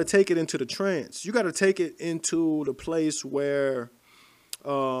 you got to take it into the trance. You got to take it into the place where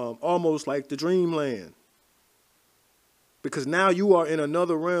almost like the dreamland. Because now you are in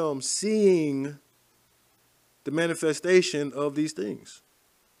another realm seeing the manifestation of these things.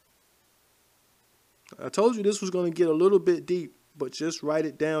 I told you this was going to get a little bit deep, but just write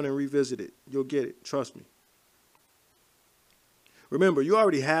it down and revisit it. You'll get it. Trust me. Remember, you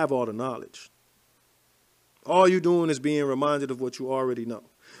already have all the knowledge. All you're doing is being reminded of what you already know.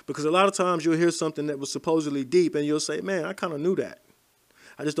 Because a lot of times you'll hear something that was supposedly deep and you'll say, man, I kind of knew that.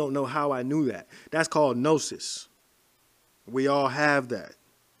 I just don't know how I knew that. That's called gnosis. We all have that.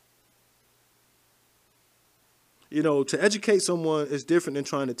 To educate someone is different than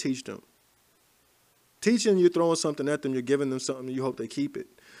trying to teach them. Teaching, you're throwing something at them, you're giving them something, you hope they keep it.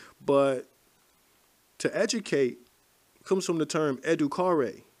 But to educate comes from the term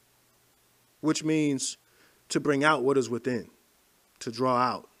educare, which means to bring out what is within, to draw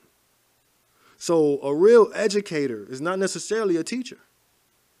out. So a real educator is not necessarily a teacher.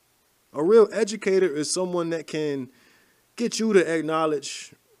 A real educator is someone that can get you to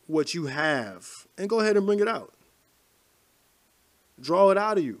acknowledge what you have and go ahead and bring it out. Draw it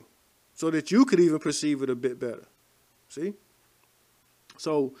out of you so that you could even perceive it a bit better. See?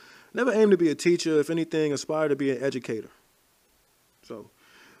 So never aim to be a teacher. If anything, aspire to be an educator. So,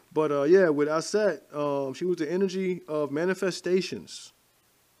 but yeah, with Aset, she was the energy of manifestations.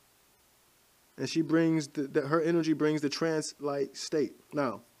 And she brings, her energy brings the trance-like state.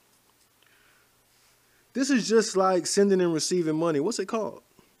 Now, this is just like sending and receiving money. What's it called?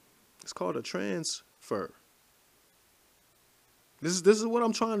 It's called a transfer. This is what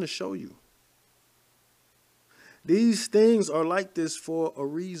I'm trying to show you. These things are like this for a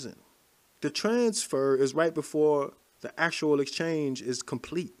reason. The transfer is right before the actual exchange is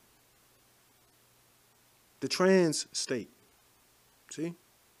complete. The trans state. See?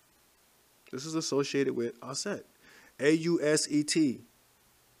 This is associated with Aset. A-U-S-E-T.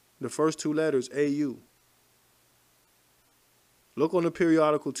 The first two letters, A-U. Look on the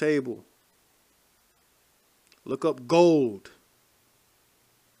periodical table. Look up gold.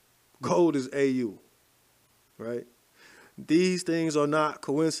 Gold is AU, right? These things are not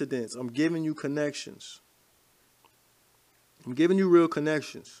coincidence. I'm giving you connections. I'm giving you real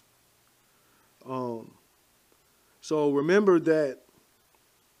connections. So remember that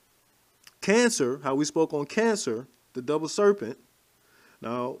Cancer, how we spoke on Cancer, the double serpent.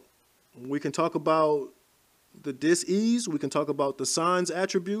 Now, we can talk about the dis-ease. We can talk about the signs,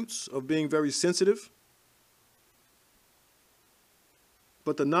 attributes of being very sensitive.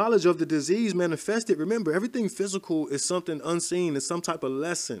 But the knowledge of the disease manifested, remember, everything physical is something unseen, it's some type of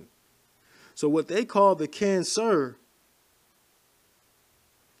lesson. So what they call the Cancer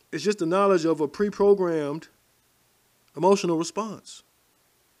is just the knowledge of a pre-programmed emotional response.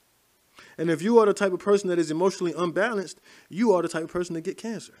 And if you are the type of person that is emotionally unbalanced, you are the type of person to get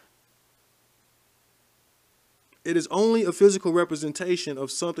cancer. It is only a physical representation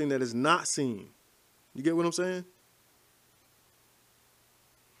of something that is not seen. You get what I'm saying?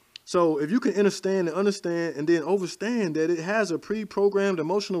 So if you can understand and then overstand that it has a pre-programmed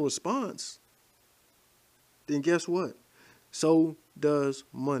emotional response, then guess what? So does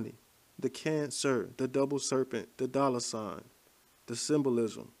money, the Cancer, the double serpent, the dollar sign, the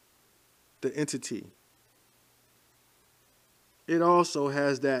symbolism, the entity. It also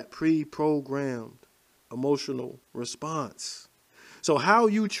has that pre-programmed emotional response. So how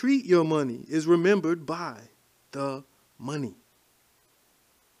you treat your money is remembered by the money.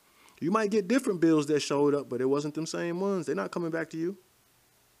 You might get different bills that showed up, but it wasn't them same ones. They're not coming back to you.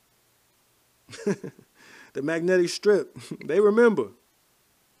 The magnetic strip, they remember,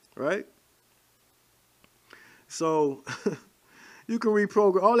 right? So you can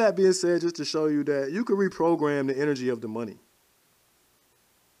reprogram, all that being said, just to show you that you can reprogram the energy of the money.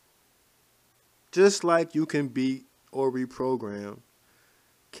 Just like you can beat or reprogram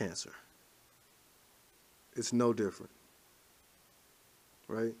Cancer. It's no different,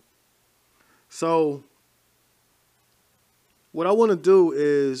 right? So what I want to do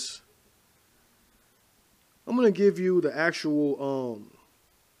is I'm going to give you the actual,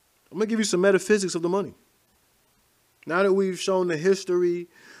 I'm going to give you some metaphysics of the money. Now that we've shown the history,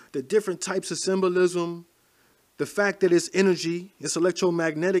 the different types of symbolism, the fact that it's energy, it's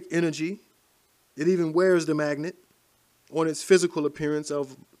electromagnetic energy, it even wears the magnet on its physical appearance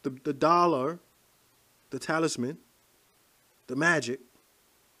of the dollar, the talisman, the magic.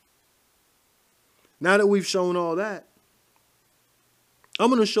 Now that we've shown all that, I'm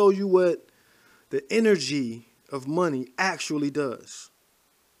going to show you what the energy of money actually does.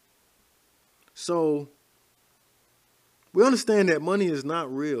 So we understand that money is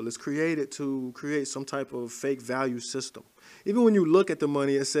not real. It's created to create some type of fake value system. Even when you look at the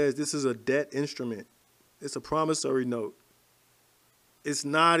money, it says this is a debt instrument. It's a promissory note. It's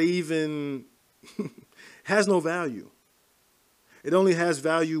not even, has no value. It only has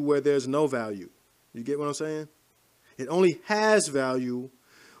value where there's no value. You get what I'm saying? It only has value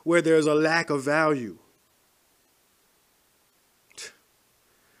where there's a lack of value.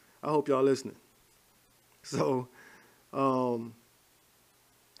 I hope y'all listening. So,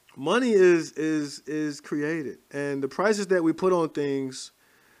 money is created, and the prices that we put on things,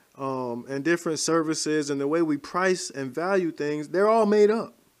 and different services, and the way we price and value things, they're all made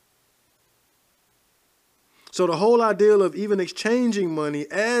up. So the whole idea of even exchanging money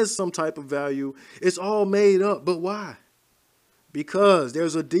as some type of value, it's all made up. But why? Because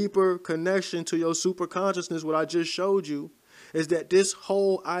there's a deeper connection to your super consciousness. What I just showed you is that this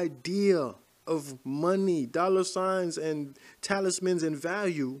whole idea of money, dollar signs, and talismans and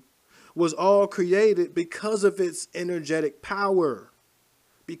value was all created because of its energetic power,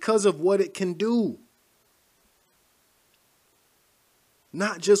 because of what it can do.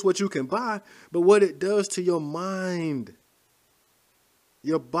 Not just what you can buy, but what it does to your mind.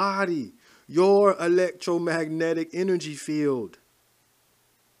 your body, your electromagnetic energy field.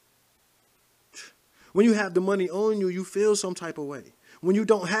 When you have the money on you, you feel some type of way. When you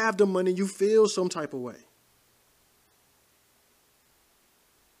don't have the money, you feel some type of way.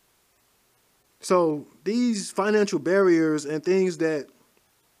 So these financial barriers and things that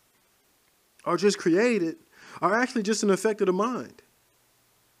are just created are actually just an effect of the mind.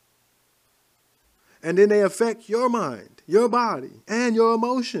 And then they affect your mind, your body, and your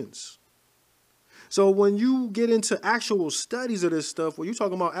emotions. So when you get into actual studies of this stuff, when you're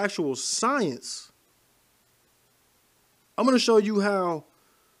talking about actual science, I'm going to show you how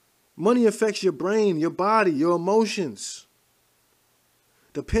money affects your brain, your body, your emotions,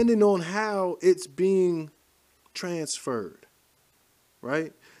 depending on how it's being transferred,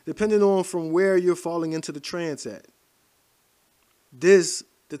 right? Depending on from where you're falling into the trance at. This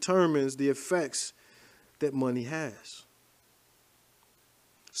determines the effects that money has.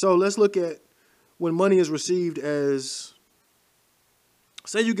 So let's look at when money is received as,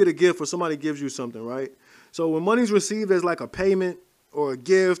 say you get a gift or somebody gives you something, right? So when money is received as like a payment or a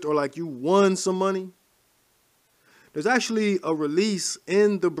gift or like you won some money, there's actually a release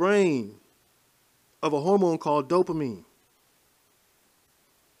in the brain of a hormone called dopamine.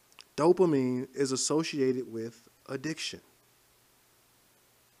 Dopamine is associated with addiction.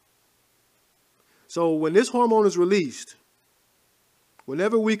 So when this hormone is released,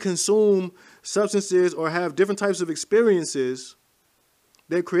 whenever we consume substances or have different types of experiences,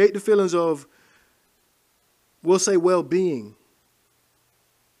 they create the feelings of, we'll say, well-being.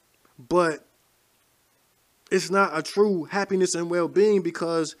 But it's not a true happiness and well-being,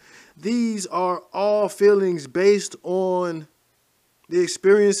 because these are all feelings based on the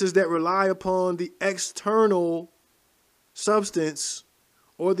experiences that rely upon the external substance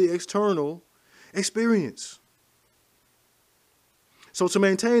or the external experience. So to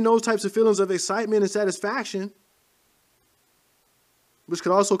maintain those types of feelings of excitement and satisfaction, which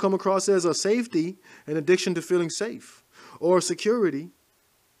could also come across as a safety, an addiction to feeling safe or security,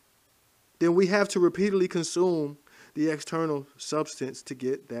 then we have to repeatedly consume the external substance to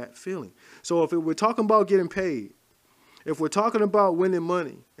get that feeling. So if we're talking about getting paid, if we're talking about winning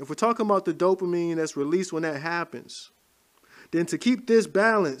money, if we're talking about the dopamine that's released when that happens, then to keep this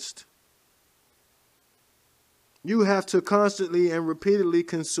balanced, you have to constantly and repeatedly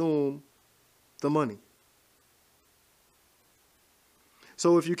consume the money.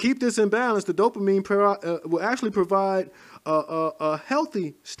 So if you keep this in balance, the dopamine will actually provide a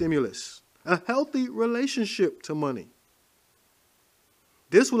healthy stimulus, a healthy relationship to money.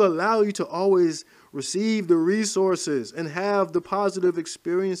 This will allow you to always receive the resources and have the positive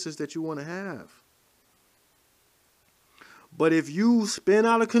experiences that you want to have. But if you spin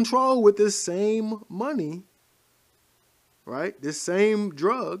out of control with this same money, right, this same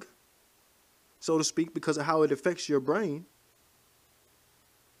drug, so to speak, because of how it affects your brain,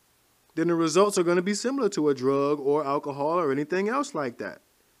 then the results are going to be similar to a drug or alcohol or anything else like that,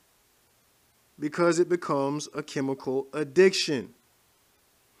 because it becomes a chemical addiction.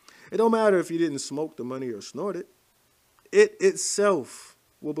 It don't matter if you didn't smoke the money or snort it. It itself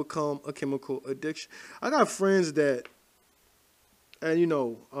will become a chemical addiction. I got friends that, and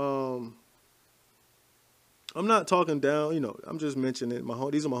I'm not talking down, I'm just mentioning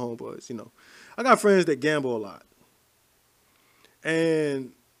these are my homeboys, I got friends that gamble a lot.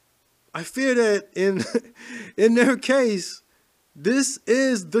 And I fear that in their case, this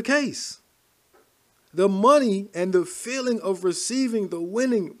is the case. The money and the feeling of receiving the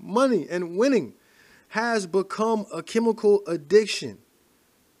winning money and winning has become a chemical addiction.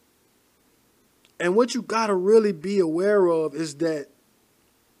 And what you got to really be aware of is that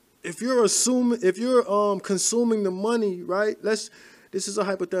if you're consuming the money, right? This is a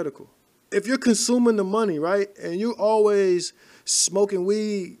hypothetical. If you're consuming the money, right, and you're always smoking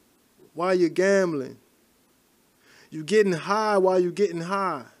weed while you're gambling, you're getting high while you're getting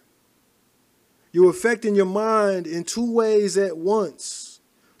high, you're affecting your mind in two ways at once.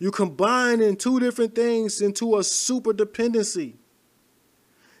 You're combining two different things into a super dependency.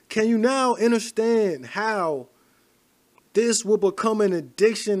 Can you now understand how this will become an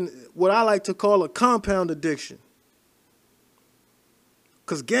addiction, what I like to call a compound addiction?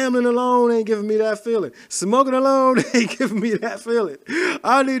 Because gambling alone ain't giving me that feeling. Smoking alone ain't giving me that feeling.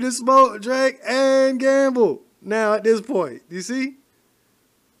 I need to smoke, drink, and gamble now at this point. You see?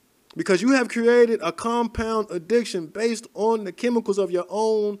 Because you have created a compound addiction based on the chemicals of your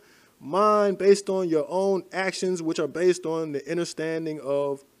own mind, based on your own actions, which are based on the understanding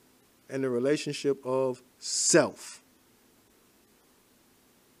of and the relationship of self.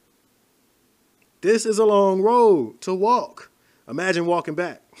 This is a long road to walk. Imagine walking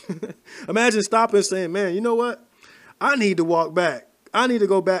back. Imagine stopping and saying, man, you know what? I need to walk back. I need to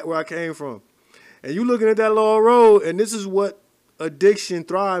go back where I came from. And you looking at that long road, and this is what addiction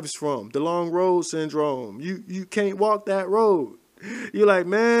thrives from, the long road syndrome. You can't walk that road. You're like,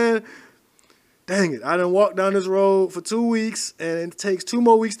 man, dang it, I done walked down this road for 2 weeks, and it takes 2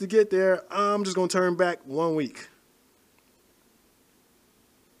 more weeks to get there. I'm just going to turn back 1 week.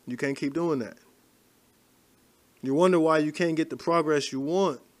 You can't keep doing that. You wonder why you can't get the progress you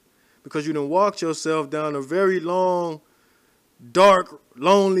want, because you done walked yourself down a very long, dark,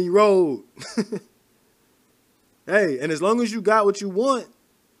 lonely road. Hey, and as long as you got what you want,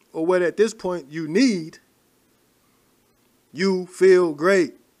 or what at this point you need, you feel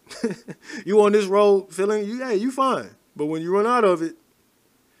great. You on this road feeling, hey, you fine. But when you run out of it,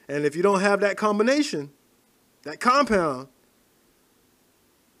 and if you don't have that combination, that compound,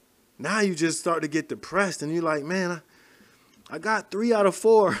 now you just start to get depressed, and you're like, man, I got 3 out of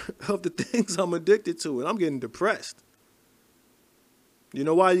 4 of the things I'm addicted to, and I'm getting depressed. You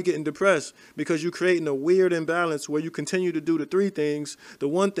know why you're getting depressed? Because you're creating a weird imbalance where you continue to do the 3 things, the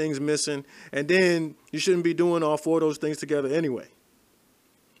 1 thing's missing, and then you shouldn't be doing all 4 of those things together anyway.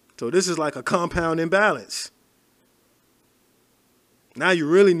 So this is like a compound imbalance. Now you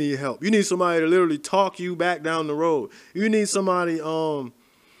really need help. You need somebody to literally talk you back down the road. You need somebody,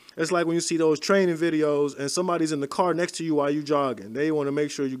 it's like when you see those training videos and somebody's in the car next to you while you jogging. They want to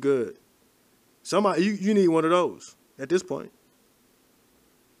make sure you're good. Somebody, you need one of those at this point.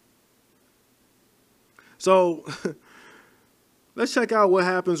 So let's check out what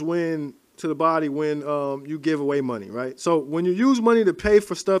happens to the body when you give away money, right? So when you use money to pay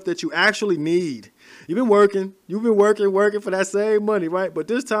for stuff that you actually need, you've been working for that same money, right? But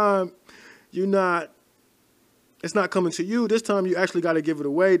this time it's not coming to you. This time you actually got to give it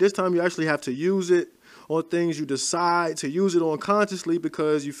away. This time you actually have to use it on things you decide to use it on consciously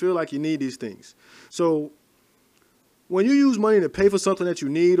because you feel like you need these things. So when you use money to pay for something that you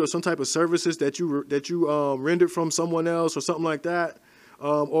need or some type of services that you rendered from someone else or something like that,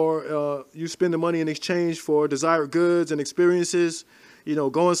 or you spend the money in exchange for desired goods and experiences,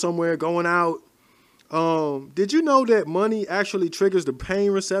 going somewhere, going out. Did you know that money actually triggers the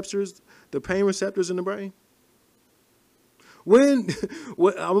pain receptors in the brain? I'm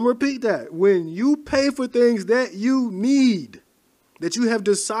gonna repeat that. When you pay for things that you need, that you have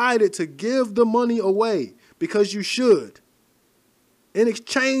decided to give the money away, because you should, in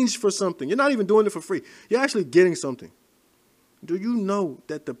exchange for something. You're not even doing it for free. You're actually getting something. Do you know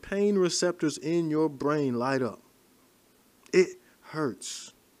that the pain receptors in your brain light up? It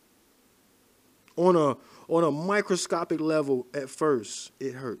hurts. On a microscopic level at first,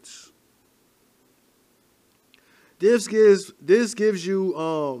 it hurts. This gives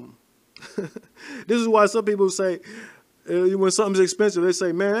you, this is why some people say, when something's expensive, they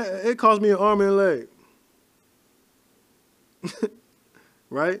say, man, it cost me an arm and a leg.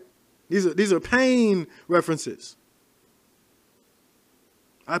 Right? These are pain references.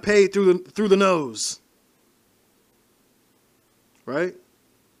 I paid through the nose. Right?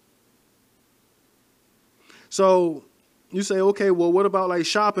 So you say, okay, well, what about like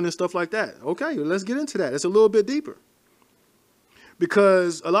shopping and stuff like that? Okay, let's get into that. It's a little bit deeper.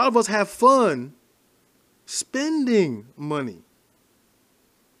 Because a lot of us have fun spending money.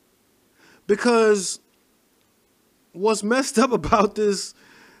 Because what's messed up about this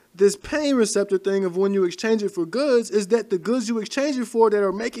pain receptor thing of when you exchange it for goods is that the goods you exchange it for that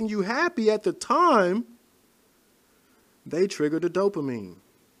are making you happy at the time, they trigger the dopamine.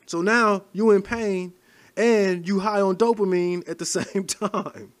 So now you in pain and you high on dopamine at the same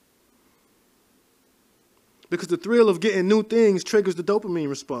time. Because the thrill of getting new things triggers the dopamine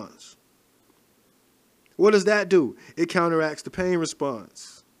response. What does that do? It counteracts the pain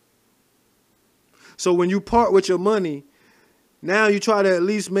response. So when you part with your money, now you try to at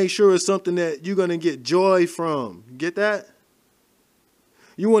least make sure it's something that you're going to get joy from. Get that?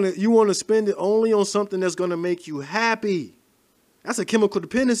 You want to spend it only on something that's going to make you happy. That's a chemical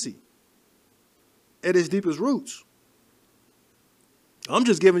dependency at its deepest roots. I'm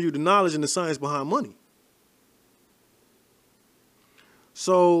just giving you the knowledge and the science behind money.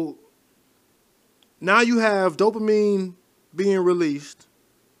 So now you have dopamine being released.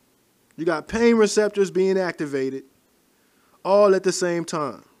 You got pain receptors being activated all at the same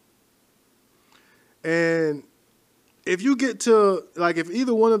time. And if you get to, like, if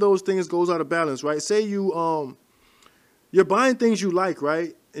either one of those things goes out of balance, right? Say you're buying things you like,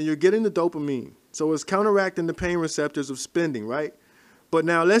 right? And you're getting the dopamine. So it's counteracting the pain receptors of spending, right? But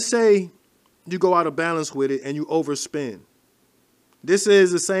now let's say you go out of balance with it and you overspend. This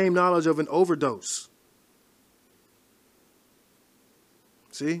is the same knowledge of an overdose.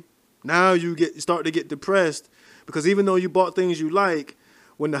 See? Now you start to get depressed because even though you bought things you like,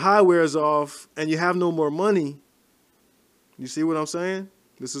 when the high wears off and you have no more money, you see what I'm saying?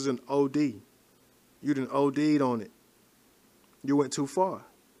 This is an OD. You done OD'd on it. You went too far.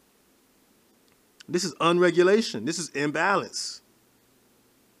 This is unregulation. This is imbalance.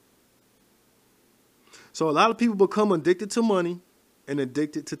 So a lot of people become addicted to money and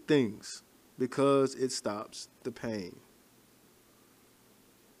addicted to things because it stops the pain.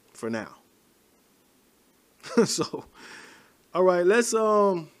 For now. So, all right, let's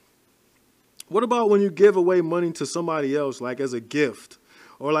what about when you give away money to somebody else, like as a gift,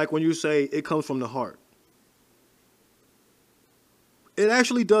 or like when you say it comes from the heart? It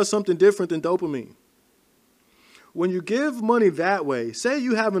actually does something different than dopamine. When you give money that way, say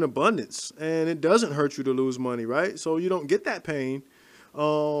you have an abundance and it doesn't hurt you to lose money, right? So you don't get that pain,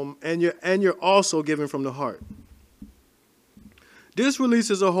 and you're also giving from the heart. This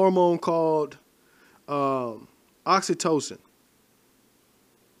releases a hormone called oxytocin.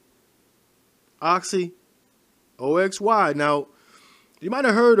 Oxy, O-X-Y. Now, you might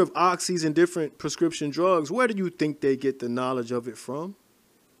have heard of oxys in different prescription drugs. Where do you think they get the knowledge of it from?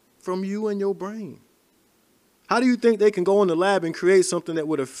 From you and your brain. How do you think they can go in the lab and create something that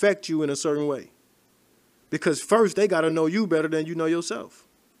would affect you in a certain way? Because first, they got to know you better than you know yourself.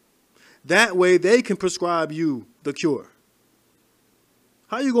 That way, they can prescribe you the cure.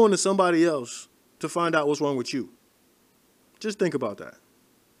 How are you going to somebody else to find out what's wrong with you? Just think about that.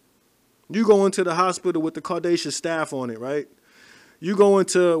 You go into the hospital with the Kardashian staff on it, right? You go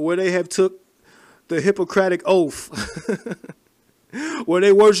into where they have took the Hippocratic Oath, where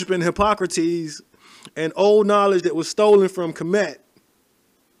they worshiping Hippocrates and old knowledge that was stolen from Kemet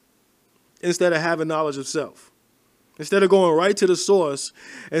instead of having knowledge of self. Instead of going right to the source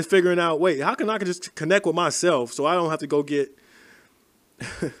and figuring out, wait, how can I just connect with myself so I don't have to go get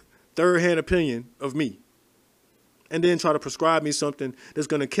third-hand opinion of me and then try to prescribe me something that's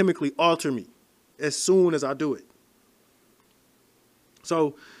going to chemically alter me as soon as I do it.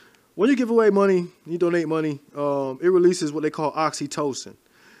 So when you give away money, you donate money, it releases what they call oxytocin.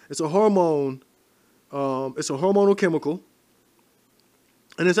 It's a hormone. It's a hormonal chemical.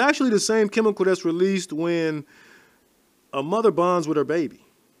 And it's actually the same chemical that's released when a mother bonds with her baby.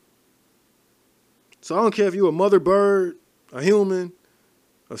 So I don't care if you're a mother bird, a human,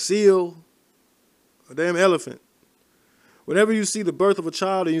 a seal, a damn elephant. Whenever you see the birth of a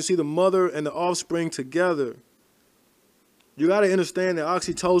child and you see the mother and the offspring together, you got to understand that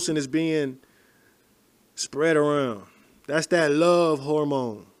oxytocin is being spread around. That's that love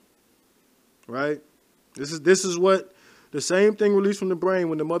hormone, right? This is what the same thing released from the brain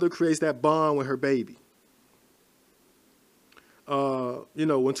when the mother creates that bond with her baby. You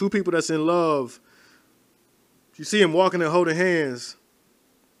know, when two people that's in love, you see them walking and holding hands,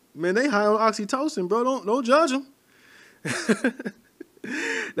 man, they high on oxytocin, bro. Don't judge them.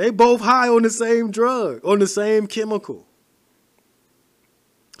 They both high on the same drug, on the same chemical.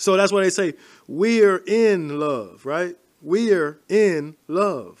 So that's why they say we're in love, right? We're in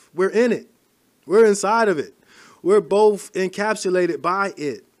love. We're in it. We're inside of it. We're both encapsulated by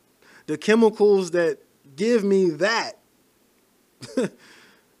it. The chemicals that give me that,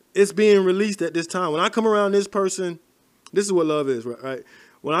 it's being released at this time. When I come around this person, this is what love is, right?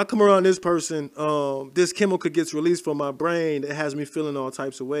 When I come around this person, this chemical gets released from my brain that has me feeling all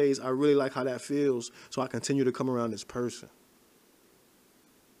types of ways. I really like how that feels, so I continue to come around this person.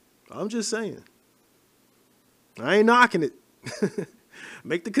 I'm just saying. I ain't knocking it.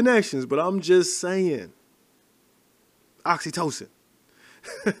 Make the connections, but I'm just saying. Oxytocin.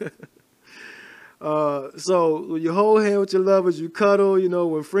 So when you hold hand with your lovers, you cuddle, you know,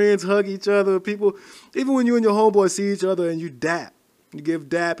 when friends hug each other, people, even when you and your homeboy see each other and you dap, you give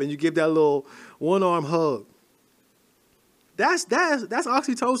dap and you give that little one-arm hug. That's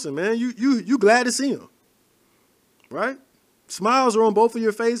oxytocin, man. You glad to see him, right? Smiles are on both of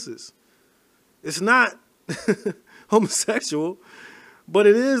your faces. It's not homosexual, but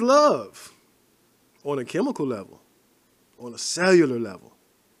it is love on a chemical level, on a cellular level.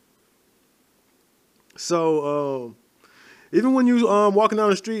 So even when you walking down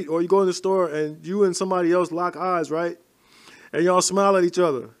the street or you go in the store and you and somebody else lock eyes, right? And y'all smile at each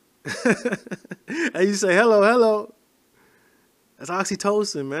other. And you say, hello, hello. That's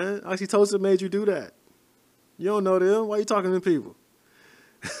oxytocin, man. Oxytocin made you do that. You don't know them. Why are you talking to people?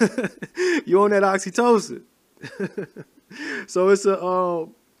 You on that oxytocin. So it's a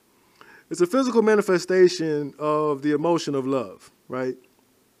physical manifestation of the emotion of love, right?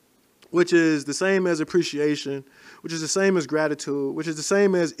 Which is the same as appreciation, which is the same as gratitude, which is the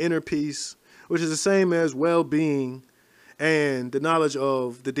same as inner peace, which is the same as well-being, and the knowledge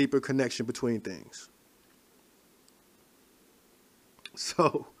of the deeper connection between things.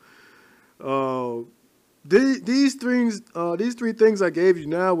 So, these three things I gave you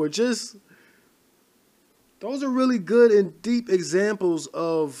now were just, those are really good and deep examples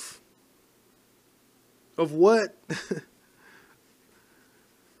of what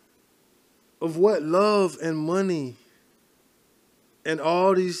of what love and money and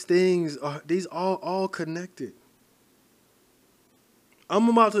all these things are. These all connected. I'm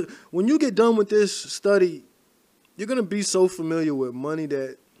about to, when you get done with this study, you're gonna be so familiar with money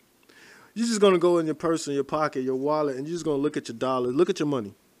that you're just gonna go in your purse, in your pocket, your wallet, and you're just gonna look at your dollars, look at your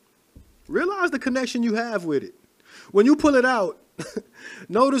money. Realize the connection you have with it. When you pull it out,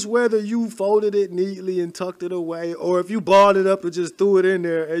 notice whether you folded it neatly and tucked it away, or if you balled it up and just threw it in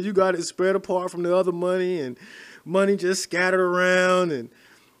there and you got it spread apart from the other money and money just scattered around. And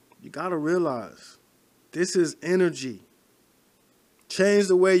you gotta realize this is energy. Change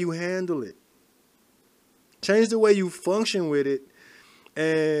the way you handle it. Change the way you function with it,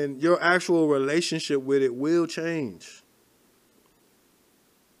 and your actual relationship with it will change.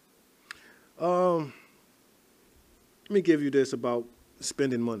 Let me give you this about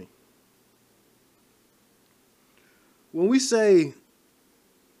spending money. When we say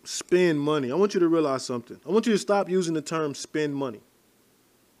spend money, I want you to realize something. I want you to stop using the term spend money.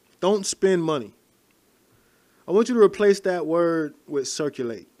 Don't spend money. I want you to replace that word with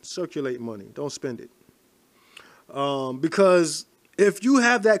circulate. Circulate money. Don't spend it. Because if you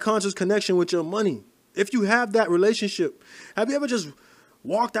have that conscious connection with your money, if you have that relationship, have you ever just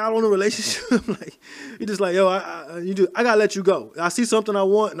walked out on a relationship? Like, you're just like, yo, I gotta let you go. I see something I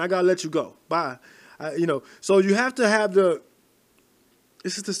want and I gotta let you go. Bye. So you have to have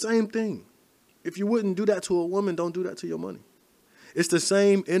this is the same thing. If you wouldn't do that to a woman, don't do that to your money. It's the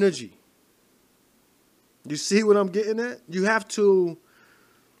same energy. You see what I'm getting at? You have to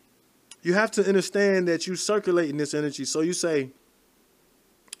understand that you circulating this energy. So you say,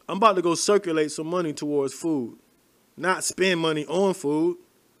 I'm about to go circulate some money towards food, not spend money on food,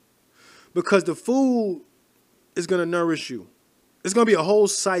 because the food is going to nourish you. It's going to be a whole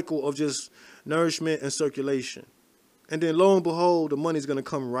cycle of just nourishment and circulation. And then lo and behold, the money's going to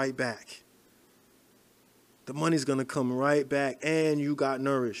come right back. The money's going to come right back and you got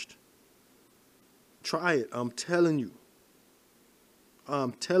nourished. Try it. I'm telling you.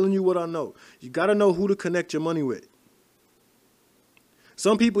 I'm telling you what I know. You got to know who to connect your money with.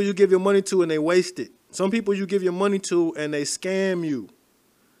 Some people you give your money to and they waste it. Some people you give your money to and they scam you.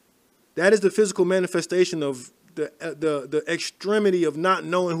 That is the physical manifestation of the extremity of not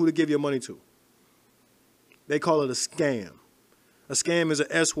knowing who to give your money to. They call it a scam. A scam is an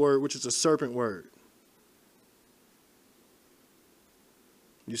S word, which is a serpent word.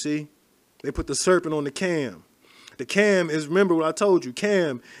 You see? They put the serpent on the cam. The cam is, remember what I told you,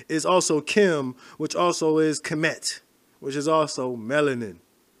 cam is also Kim, which also is Kemet, which is also melanin.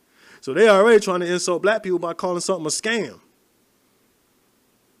 So they are already trying to insult black people by calling something a scam.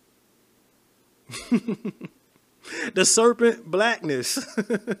 The serpent blackness.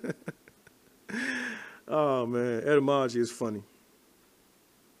 Oh man, etymology is funny.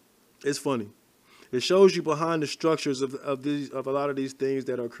 It's funny. It shows you behind the structures of a lot of these things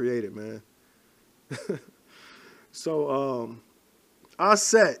that are created, man. So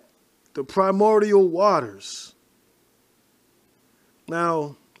Aset, the primordial waters.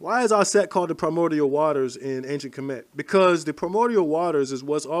 Now, why is Aset called the primordial waters in ancient Kemet? Because the primordial waters is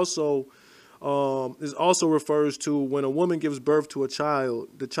what's also refers to when a woman gives birth to a child.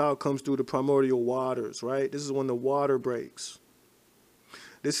 The child comes through the primordial waters, right? This is when the water breaks.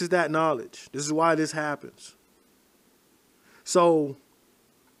 This is that knowledge. This is why this happens. So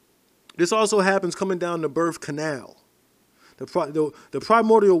this also happens coming down the birth canal. The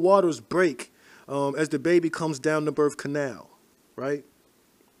primordial waters break as the baby comes down the birth canal, right?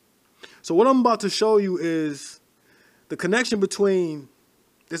 So what I'm about to show you is the connection between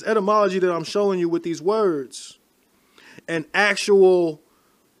this etymology that I'm showing you with these words and actual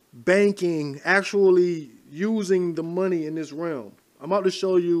banking, actually using the money in this realm. I'm about to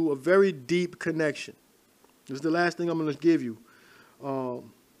show you a very deep connection. This is the last thing I'm going to give you.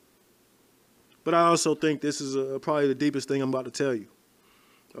 But I also think this is probably the deepest thing I'm about to tell you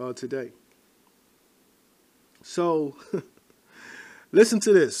today. So listen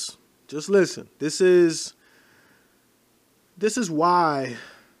to this. Just listen. This is why,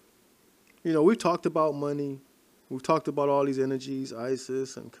 we've talked about money. We've talked about all these energies,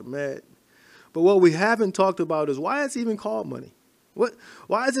 Isis and Kemet. But what we haven't talked about is why it's even called money.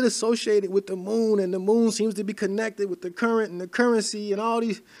 Why is it associated with the moon, and the moon seems to be connected with the current and the currency and all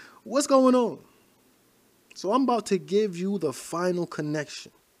these? What's going on? So I'm about to give you the final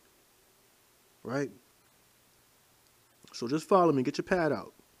connection, right? So just follow me. Get your pad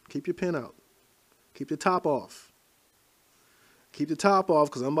out. Keep your pen out. Keep the top off. Keep the top off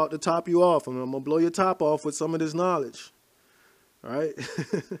because I'm about to top you off. I'm going to blow your top off with some of this knowledge. All right?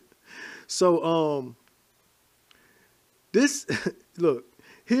 So, this, look,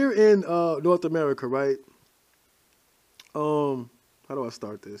 here in North America, right? How do I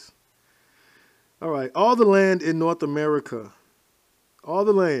start this? All right, all the land in North America, all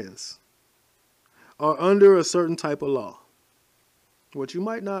the lands are under a certain type of law. What you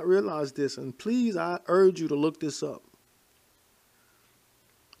might not realize this, and please, I urge you to look this up.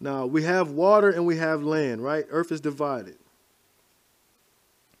 Now, we have water and we have land, right? Earth is divided.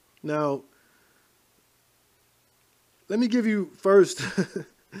 Now, let me give you first,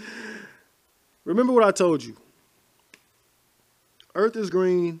 remember what I told you. Earth is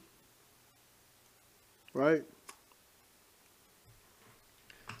green, right?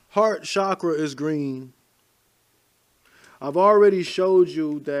 Heart chakra is green. I've already showed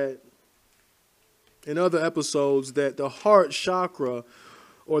you that in other episodes that the heart chakra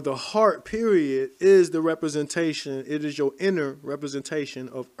or the heart period is the representation. It is your inner representation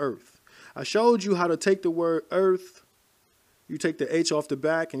of earth. I showed you how to take the word earth. You take the H off the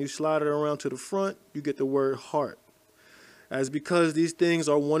back and you slide it around to the front. You get the word heart. As because these things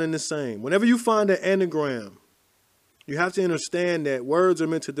are one and the same. Whenever you find an anagram, you have to understand that words are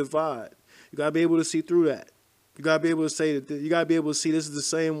meant to divide. You got to be able to see through that. You got to be able to say that you got to be able to see this is the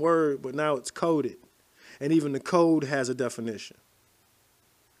same word, but now it's coded. And even the code has a definition.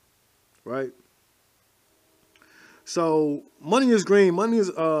 Right? So money is green. Money is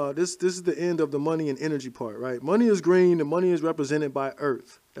this is the end of the money and energy part, right? Money is green, the money is represented by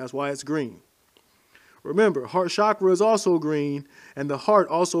earth. That's why it's green. Remember, heart chakra is also green, and the heart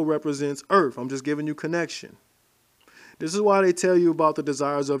also represents earth. I'm just giving you connection. This is why they tell you about the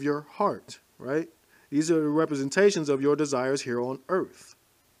desires of your heart, right? These are the representations of your desires here on earth.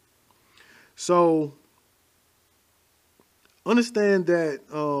 So understand that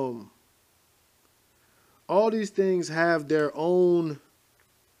all these things have their own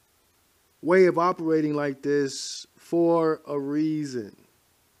way of operating like this for a reason.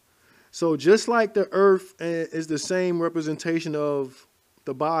 So just like the earth is the same representation of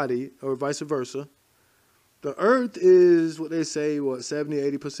the body or vice versa, the earth is what they say,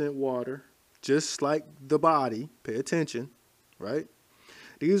 70, 80% water, just like the body. Pay attention, right?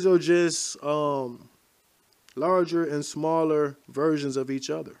 These are just larger and smaller versions of each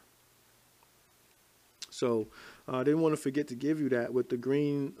other. So I didn't want to forget to give you that with the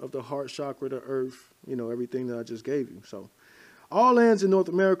green of the heart chakra, the earth, everything that I just gave you. So all lands in North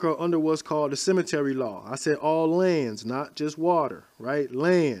America are under what's called the cemetery law. I said all lands, not just water, right?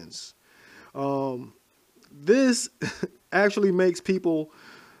 Lands. This actually makes people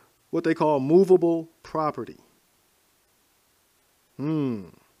what they call movable property.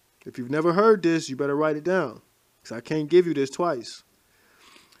 If you've never heard this, you better write it down, because I can't give you this twice.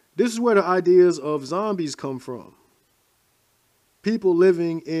 This is where the ideas of zombies come from. People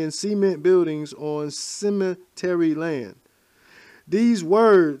living in cement buildings on cemetery land. These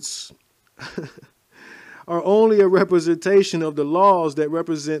words are only a representation of the laws that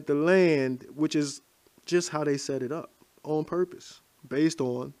represent the land, which is just how they set it up on purpose, based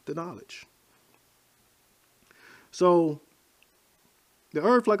on the knowledge. So the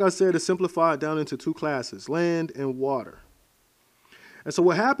earth, like I said, is simplified down into two classes, land and water. And so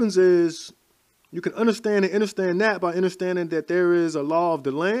what happens is you can understand that by understanding that there is a law of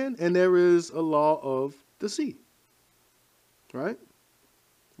the land and there is a law of the sea. Right?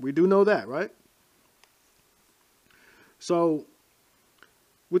 We do know that, right? So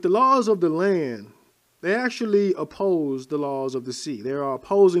with the laws of the land, they actually oppose the laws of the sea. There are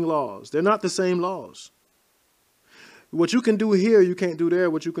opposing laws. They're not the same laws. What you can do here, you can't do there.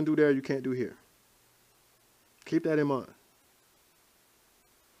 What you can do there, you can't do here. Keep that in mind.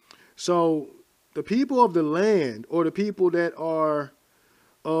 So the people of the land, or the people that are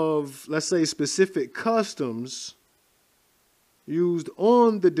of, let's say, specific customs used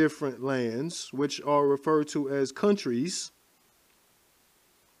on the different lands, which are referred to as countries,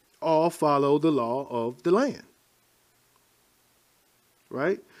 all follow the law of the land.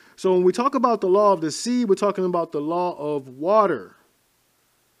 Right? So when we talk about the law of the sea, we're talking about the law of water,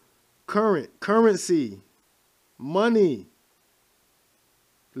 currency, money,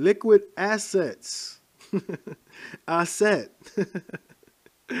 liquid assets, asset,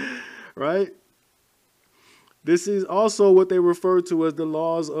 right? This is also what they refer to as the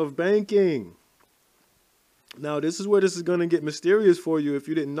laws of banking. Now, this is where this is going to get mysterious for you if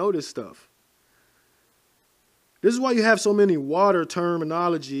you didn't know this stuff. This is why you have so many water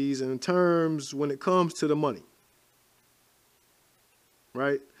terminologies and terms when it comes to the money.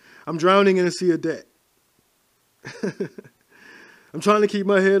 Right? I'm drowning in a sea of debt. I'm trying to keep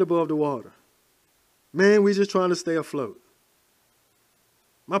my head above the water. Man, we just trying to stay afloat.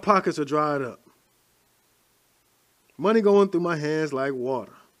 My pockets are dried up. Money going through my hands like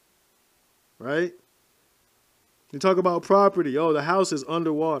water. Right? You talk about property. Oh, the house is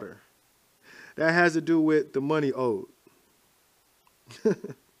underwater. That has to do with the money owed.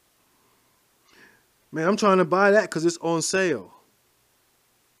 Man, I'm trying to buy that because it's on sale.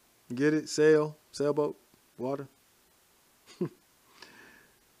 Get it? Sail, sailboat, water.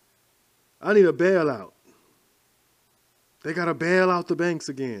 I need a bailout. They got to bail out the banks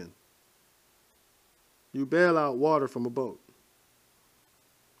again. You bail out water from a boat.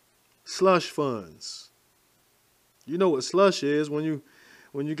 Slush funds. You know what slush is when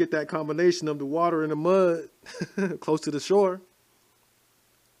you get that combination of the water and the mud close to the shore.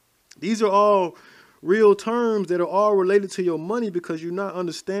 These are all real terms that are all related to your money because you're not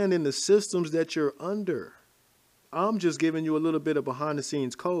understanding the systems that you're under. I'm just giving you a little bit of behind the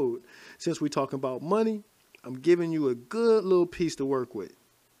scenes code. Since we're talking about money, I'm giving you a good little piece to work with.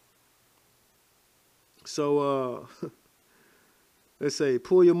 So let's say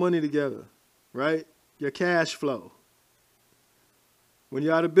pull your money together, right? Your cash flow. When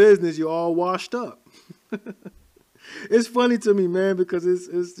you're out of business, you're all washed up. It's funny to me, man, because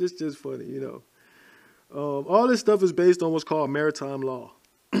it's just funny, you know. All this stuff is based on what's called maritime law.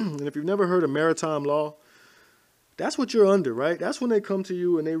 And if you've never heard of maritime law, that's what you're under, right? That's when they come to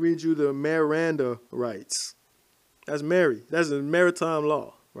you and they read you the Miranda rights. That's Mary. That's the maritime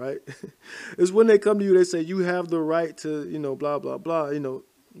law, right? It's when they come to you, they say you have the right to, you know, blah, blah, blah. You know,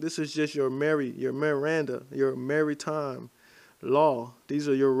 this is just your Miranda, your maritime law. These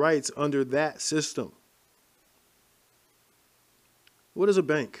are your rights under that system. What is a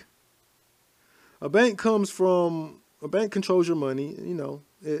bank? A bank controls your money. You know,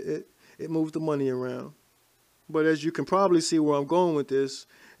 it moves the money around. But as you can probably see where I'm going with this,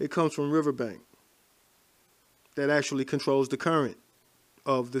 it comes from Riverbank. That actually controls the current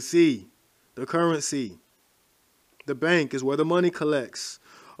of the sea, the currency. The bank is where the money collects.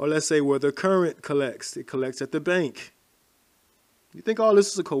 Or let's say where the current collects. It collects at the bank. You think all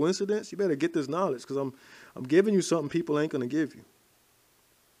this is a coincidence? You better get this knowledge because I'm giving you something people ain't going to give you.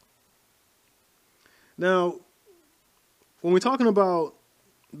 Now, when we're talking about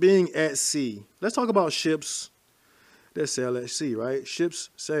being at sea, let's talk about ships that sail at sea, right? Ships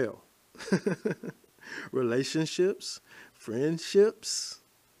sail. Relationships, friendships,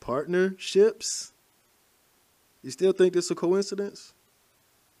 partnerships. You still think this is a coincidence?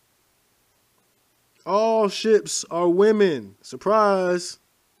 All ships are women. Surprise.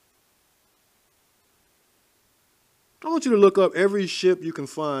 I want you to look up every ship you can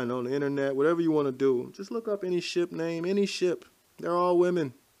find on the internet, whatever you want to do. Just look up any ship name, any ship. They're all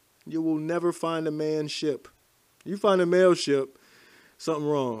women. You will never find a man ship. You find a male ship, something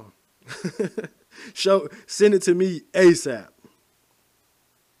wrong. Send it to me ASAP.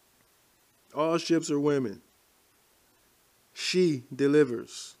 All ships are women. She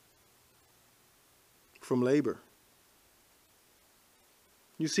delivers from labor.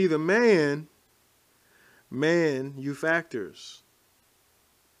 You see, the man manufactures.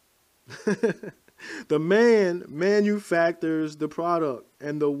 The man manufactures the product,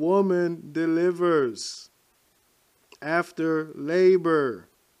 and the woman delivers after labor.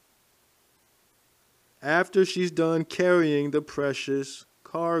 After she's done carrying the precious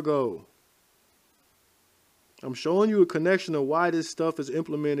cargo. I'm showing you a connection of why this stuff is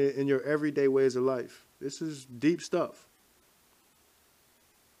implemented in your everyday ways of life. This is deep stuff.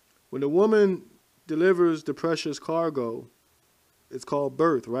 When the woman delivers the precious cargo, it's called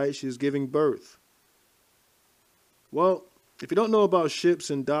birth, right? She's giving birth. Well, if you don't know about ships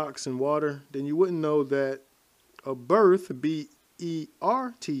and docks and water, then you wouldn't know that a berth, B-E-R-T-H,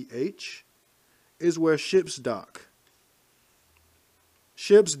 is where ships dock.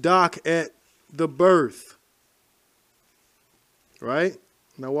 Ships dock at the berth. Right?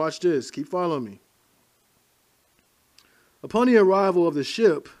 Now watch this. Keep following me. Upon the arrival of the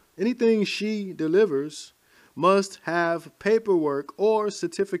ship, anything she delivers must have paperwork or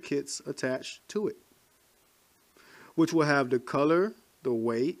certificates attached to it, which will have the color, the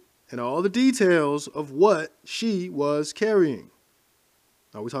weight, and all the details of what she was carrying.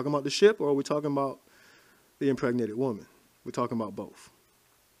 Are we talking about the ship or are we talking about the impregnated woman? We're talking about both.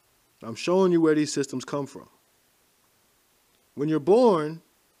 I'm showing you where these systems come from. When you're born,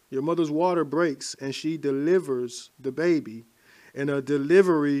 your mother's water breaks and she delivers the baby in a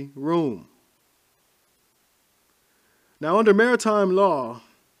delivery room. Now, under maritime law,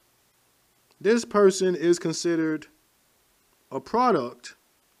 this person is considered a product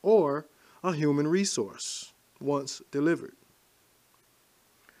or a human resource once delivered.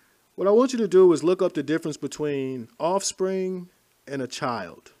 What I want you to do is look up the difference between offspring and a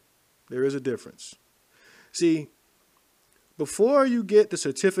child. There is a difference. See, before you get the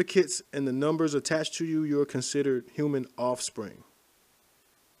certificates and the numbers attached to you, you're considered human offspring.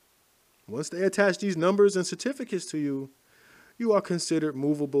 Once they attach these numbers and certificates to you, you are considered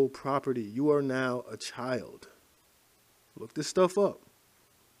movable property. You are now a child. Look this stuff up.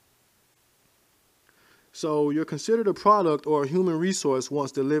 So you're considered a product or a human resource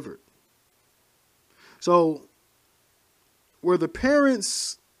once delivered. So where the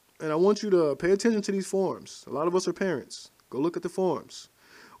parents, and I want you to pay attention to these forms. A lot of us are parents. Go look at the forms.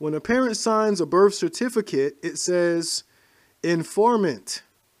 When a parent signs a birth certificate, it says informant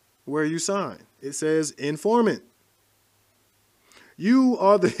where you sign. It says informant. You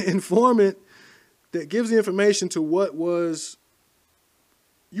are the informant that gives the information to what was,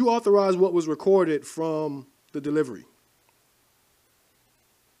 you authorize what was recorded from the delivery.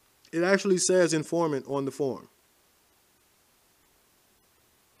 It actually says informant on the form.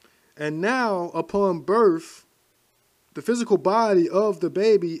 And now, upon birth, the physical body of the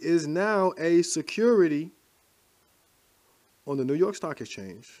baby is now a security on the New York Stock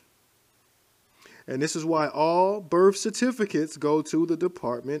Exchange. And this is why all birth certificates go to the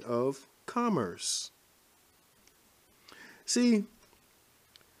Department of Commerce. See,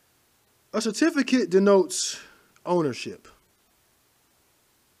 a certificate denotes ownership.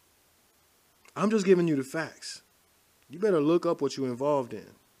 I'm just giving you the facts. You better look up what you're involved in.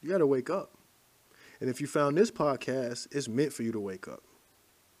 You got to wake up. And if you found this podcast, it's meant for you to wake up.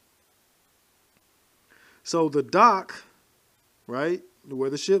 So the dock, right, where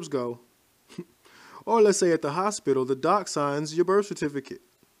the ships go, or let's say at the hospital, the dock signs your birth certificate.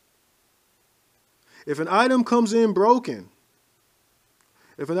 If an item comes in broken,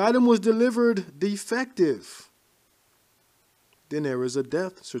 if an item was delivered defective, then there is a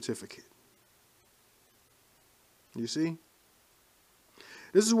death certificate. You see?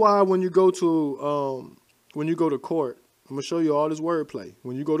 This is why when you go to court, I'm gonna show you all this wordplay.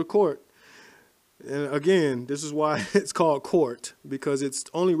 When you go to court, and again, this is why it's called court, because it's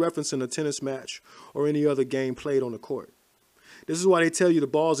only referencing a tennis match or any other game played on the court. This is why they tell you the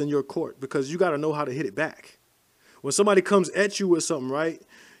ball's in your court, because you got to know how to hit it back. When somebody comes at you with something, right,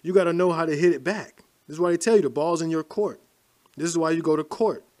 you got to know how to hit it back. This is why they tell you the ball's in your court. This is why you go to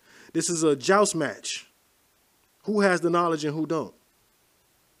court. This is a joust match. Who has the knowledge and who don't?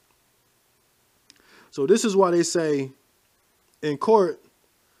 So this is why they say in court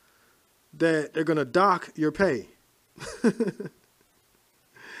that they're going to dock your pay.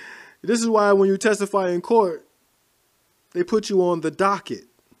 This is why when you testify in court, they put you on the docket.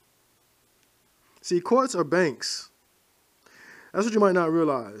 See, courts are banks. That's what you might not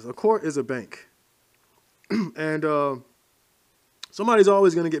realize. A court is a bank. And somebody's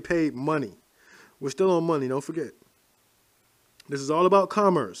always going to get paid money. We're still on money, don't forget. This is all about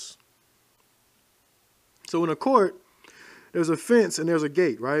commerce. So in a court, there's a fence and there's a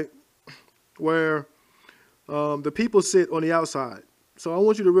gate, right? Where the people sit on the outside. So I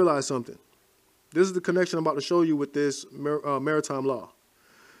want you to realize something. This is the connection I'm about to show you with this maritime law.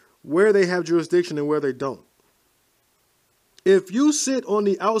 Where they have jurisdiction and where they don't. If you sit on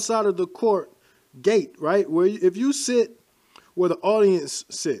the outside of the court gate, right? If you sit where the audience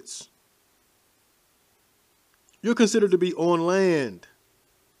sits, you're considered to be on land.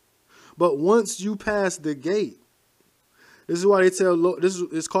 But once you pass the gate, this is why they tell,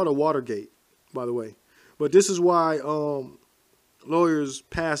 it's called a water gate, by the way. But this is why lawyers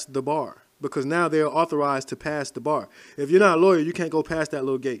pass the bar, because now they're authorized to pass the bar. If you're not a lawyer, you can't go past that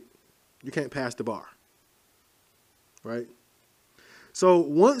little gate. You can't pass the bar, right? So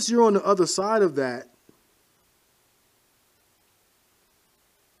once you're on the other side of that,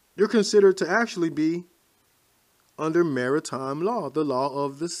 you're considered to actually be under maritime law, the law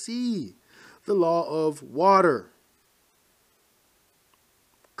of the sea, the law of water.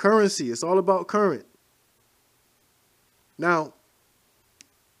 Currency, it's all about current. Now,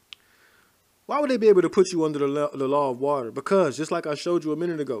 why would they be able to put you under the law of water? Because just like I showed you a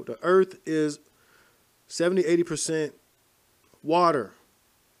minute ago, the earth is 70-80% water,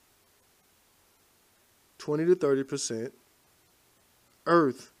 20 to 30%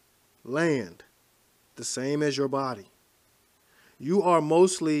 earth, land, the same as your body. You are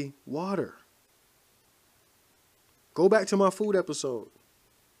mostly water. Go back to my food episode.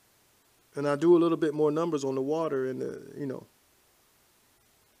 And I do a little bit more numbers on the water and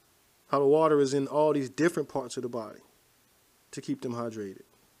how the water is in all these different parts of the body. to keep them hydrated.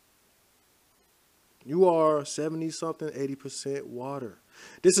 You are 70-something, 80% water.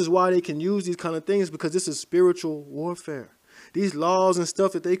 This is why they can use these kind of things, because this is spiritual warfare. These laws and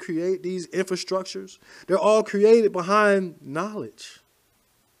stuff that they create, these infrastructures, they're all created behind knowledge.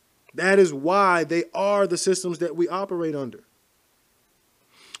 That is why they are the systems that we operate under.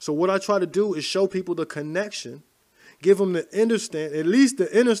 So what I try to do is show people the connection, give them the understand, at least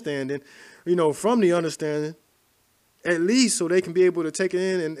the understanding, from the understanding, at least so they can be able to take it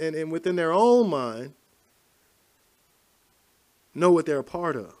in and within their own mind, know what they're a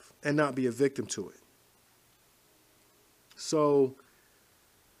part of and not be a victim to it. So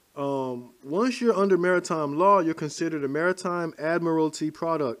once you're under maritime law, you're considered a maritime admiralty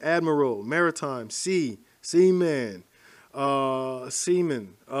product. Admiral, maritime, sea, seaman,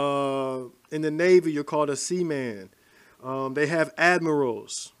 seaman. In the Navy, you're called a seaman. They have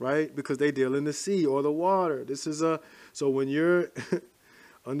admirals, right? Because they deal in the sea or the water. So when you're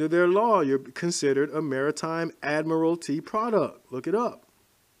under their law, you're considered a maritime admiralty product. Look it up.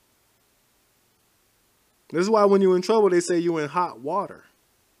 This is why when you're in trouble, they say you're in hot water,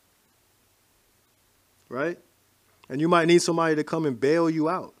 right? And you might need somebody to come and bail you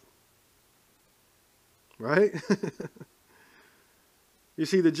out, right? You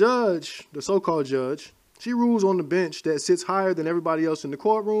see, the judge, the so-called judge, she rules on the bench that sits higher than everybody else in the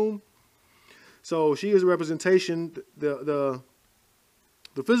courtroom. So she is a representation, the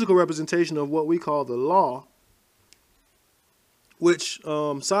physical representation of what we call the law, which,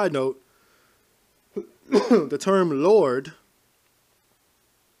 side note, the term Lord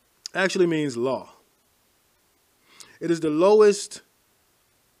actually means law. It is the lowest,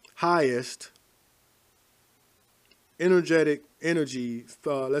 highest, energetic energy,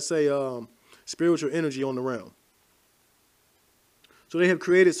 let's say spiritual energy on the realm. So they have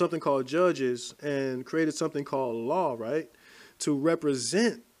created something called judges and created something called law, right? To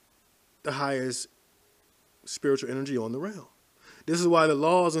represent the highest spiritual energy on the realm. This is why the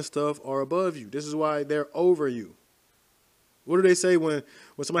laws and stuff are above you. This is why they're over you. What do they say when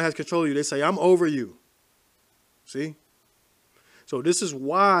somebody has control of you? They say, I'm over you. See? So this is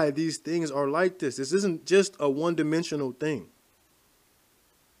why these things are like this. This isn't just a one-dimensional thing.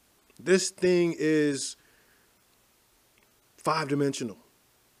 This thing is 5-dimensional.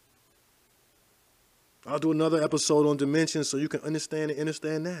 I'll do another episode on dimensions so you can understand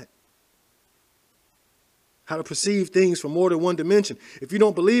that. How to perceive things from more than one dimension. If you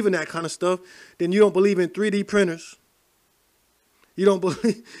don't believe in that kind of stuff, then you don't believe in 3D printers. You don't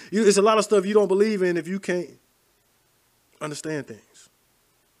believe, it's a lot of stuff you don't believe in if you can't understand things.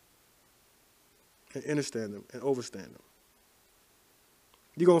 And understand them and overstand them.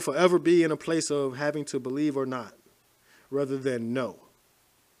 You're going to forever be in a place of having to believe or not, rather than know.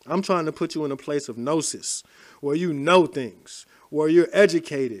 I'm trying to put you in a place of gnosis, where you know things, where you're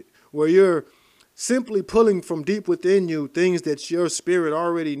educated, where you're simply pulling from deep within you things that your spirit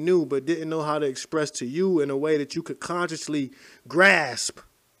already knew but didn't know how to express to you in a way that you could consciously grasp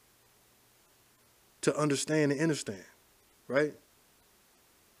to understand and understand, right?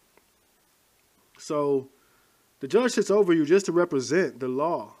 So the judge sits over you just to represent the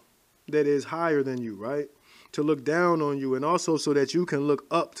law that is higher than you, right? To look down on you, and also so that you can look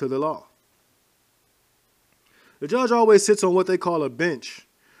up to the law. The judge always sits on what they call a bench.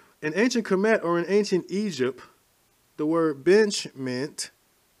 In ancient Kemet or in ancient Egypt, the word bench meant,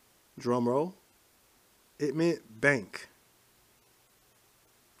 drumroll, it meant bank.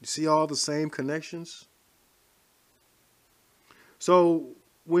 You see all the same connections? So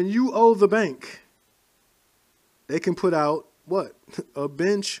when you owe the bank, they can put out what? A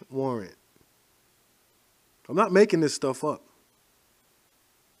bench warrant. I'm not making this stuff up.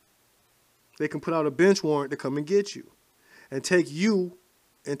 They can put out a bench warrant to come and get you and take you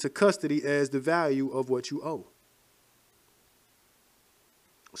into custody as the value of what you owe.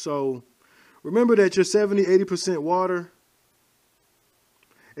 So remember that you're 70, 80% water,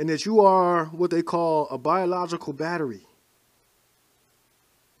 and that you are what they call a biological battery.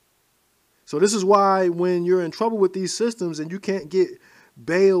 So this is why when you're in trouble with these systems and you can't get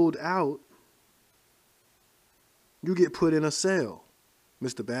bailed out, you get put in a cell,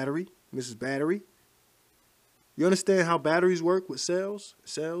 Mr. Battery, Mrs. Battery. You understand how batteries work with cells?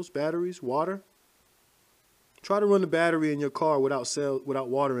 Cells, batteries, water. Try to run the battery in your car without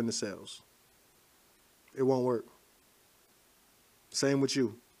water in the cells. It won't work. Same with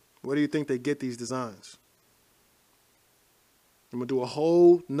you. Where do you think they get these designs? I'm going to do a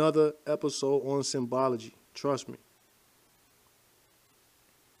whole nother episode on symbology. Trust me.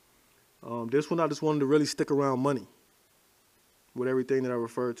 This one I just wanted to really stick around money with everything that I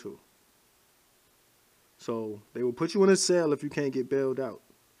referred to. So they will put you in a cell if you can't get bailed out.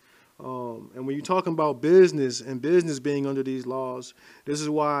 And when you're talking about business and business being under these laws, this is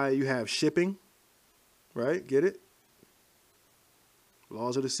why you have shipping, right? Get it?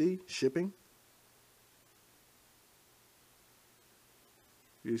 Laws of the sea, shipping.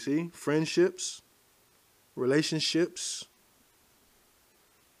 You see? Friendships, relationships.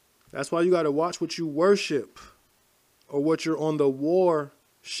 That's why you got to watch what you worship or what you're on the war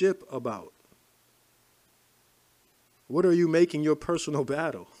ship about. What are you making your personal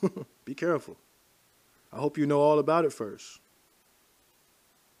battle? Be careful. I hope you know all about it first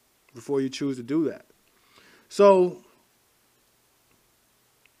before you choose to do that. So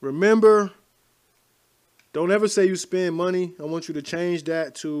remember, don't ever say you spend money. I want you to change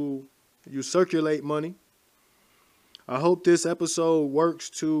that to you circulate money. I hope this episode works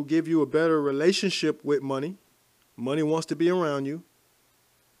to give you a better relationship with money. Money wants to be around you.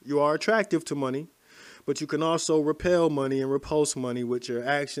 You are attractive to money, but you can also repel money and repulse money with your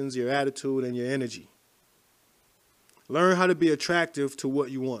actions, your attitude, and your energy. Learn how to be attractive to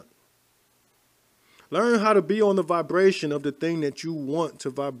what you want. Learn how to be on the vibration of the thing that you want to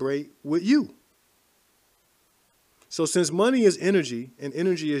vibrate with you. So since money is energy, and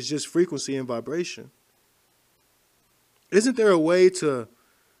energy is just frequency and vibration, isn't there a way to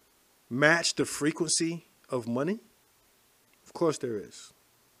match the frequency of money? Of course there is.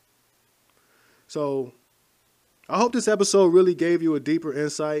 So I hope this episode really gave you a deeper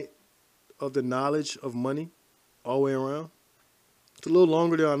insight of the knowledge of money all the way around. It's a little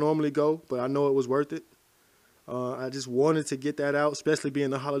longer than I normally go, but I know it was worth it. I just wanted to get that out, especially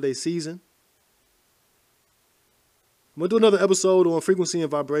being the holiday season. I'm going to do another episode on frequency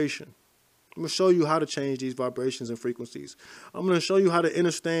and vibration. I'm going to show you how to change these vibrations and frequencies. I'm going to show you how to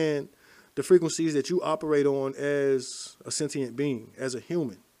understand the frequencies that you operate on as a sentient being, as a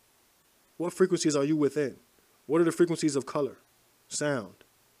human. What frequencies are you within? What are the frequencies of color, sound,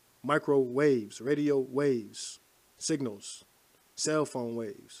 microwaves, radio waves, signals, cell phone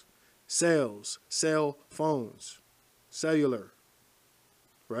waves, cells, cell phones, cellular,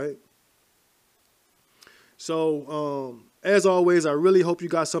 right? So, as always, I really hope you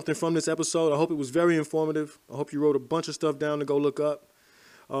got something from this episode. I hope it was very informative. I hope you wrote a bunch of stuff down to go look up.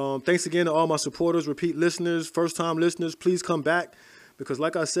 Thanks again to all my supporters, repeat listeners, first-time listeners. Please come back because,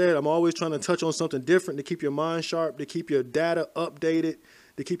 like I said, I'm always trying to touch on something different to keep your mind sharp, to keep your data updated,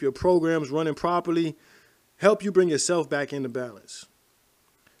 to keep your programs running properly, help you bring yourself back into balance.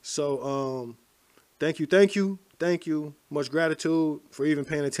 So, thank you. Much gratitude for even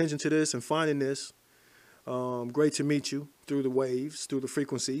paying attention to this and finding this. Great to meet you through the waves, through the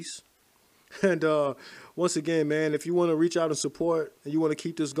frequencies. And once again, man, if you want to reach out and support and you want to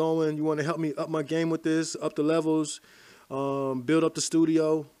keep this going, you want to help me up my game with this, up the levels, build up the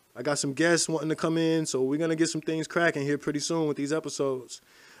studio. I got some guests wanting to come in, so we're going to get some things cracking here pretty soon with these episodes.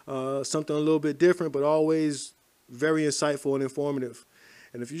 Something a little bit different, but always very insightful and informative.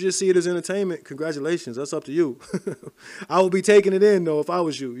 And if you just see it as entertainment, congratulations. That's up to you. I would be taking it in, though, if I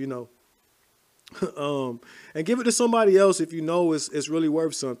was you, you know. And give it to somebody else if you know it's really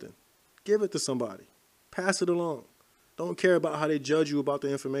worth something. Give it to somebody. Pass it along. Don't care about how they judge you about the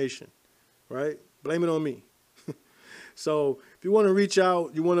information, right? Blame it on me. So if you want to reach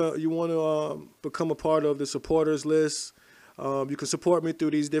out, you want to become a part of the supporters list. You can support me through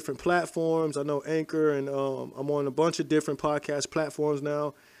these different platforms. I know Anchor, and I'm on a bunch of different podcast platforms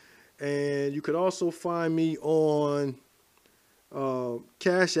now. And you could also find me on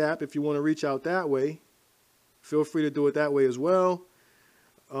Cash App if you want to reach out that way. Feel free to do it that way as well.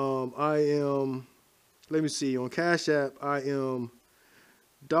 I am, let me see, on Cash App, I am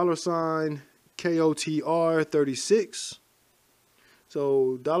 $KOTR36.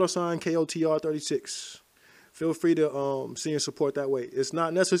 So $KOTR36. Feel free to see and support that way. It's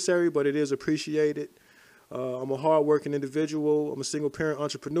not necessary, but it is appreciated. I'm a hardworking individual. I'm a single parent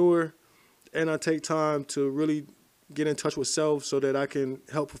entrepreneur, and I take time to really get in touch with self so that I can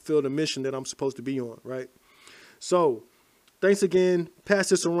help fulfill the mission that I'm supposed to be on, right? So, thanks again. Pass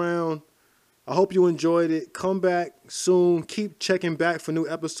this around. I hope you enjoyed it. Come back soon. Keep checking back for new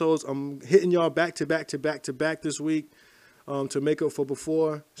episodes. I'm hitting y'all back to back this week to make up for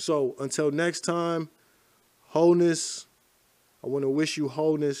before. So, until next time, wholeness. I want to wish you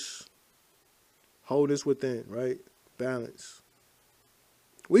wholeness. Wholeness within, right? Balance.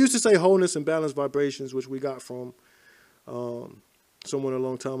 We used to say wholeness and balance vibrations, which we got from someone a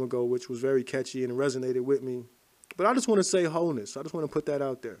long time ago, which was very catchy and resonated with me. But I just want to say wholeness. I just want to put that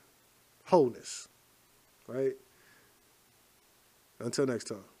out there. Wholeness. Right? Until next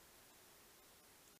time.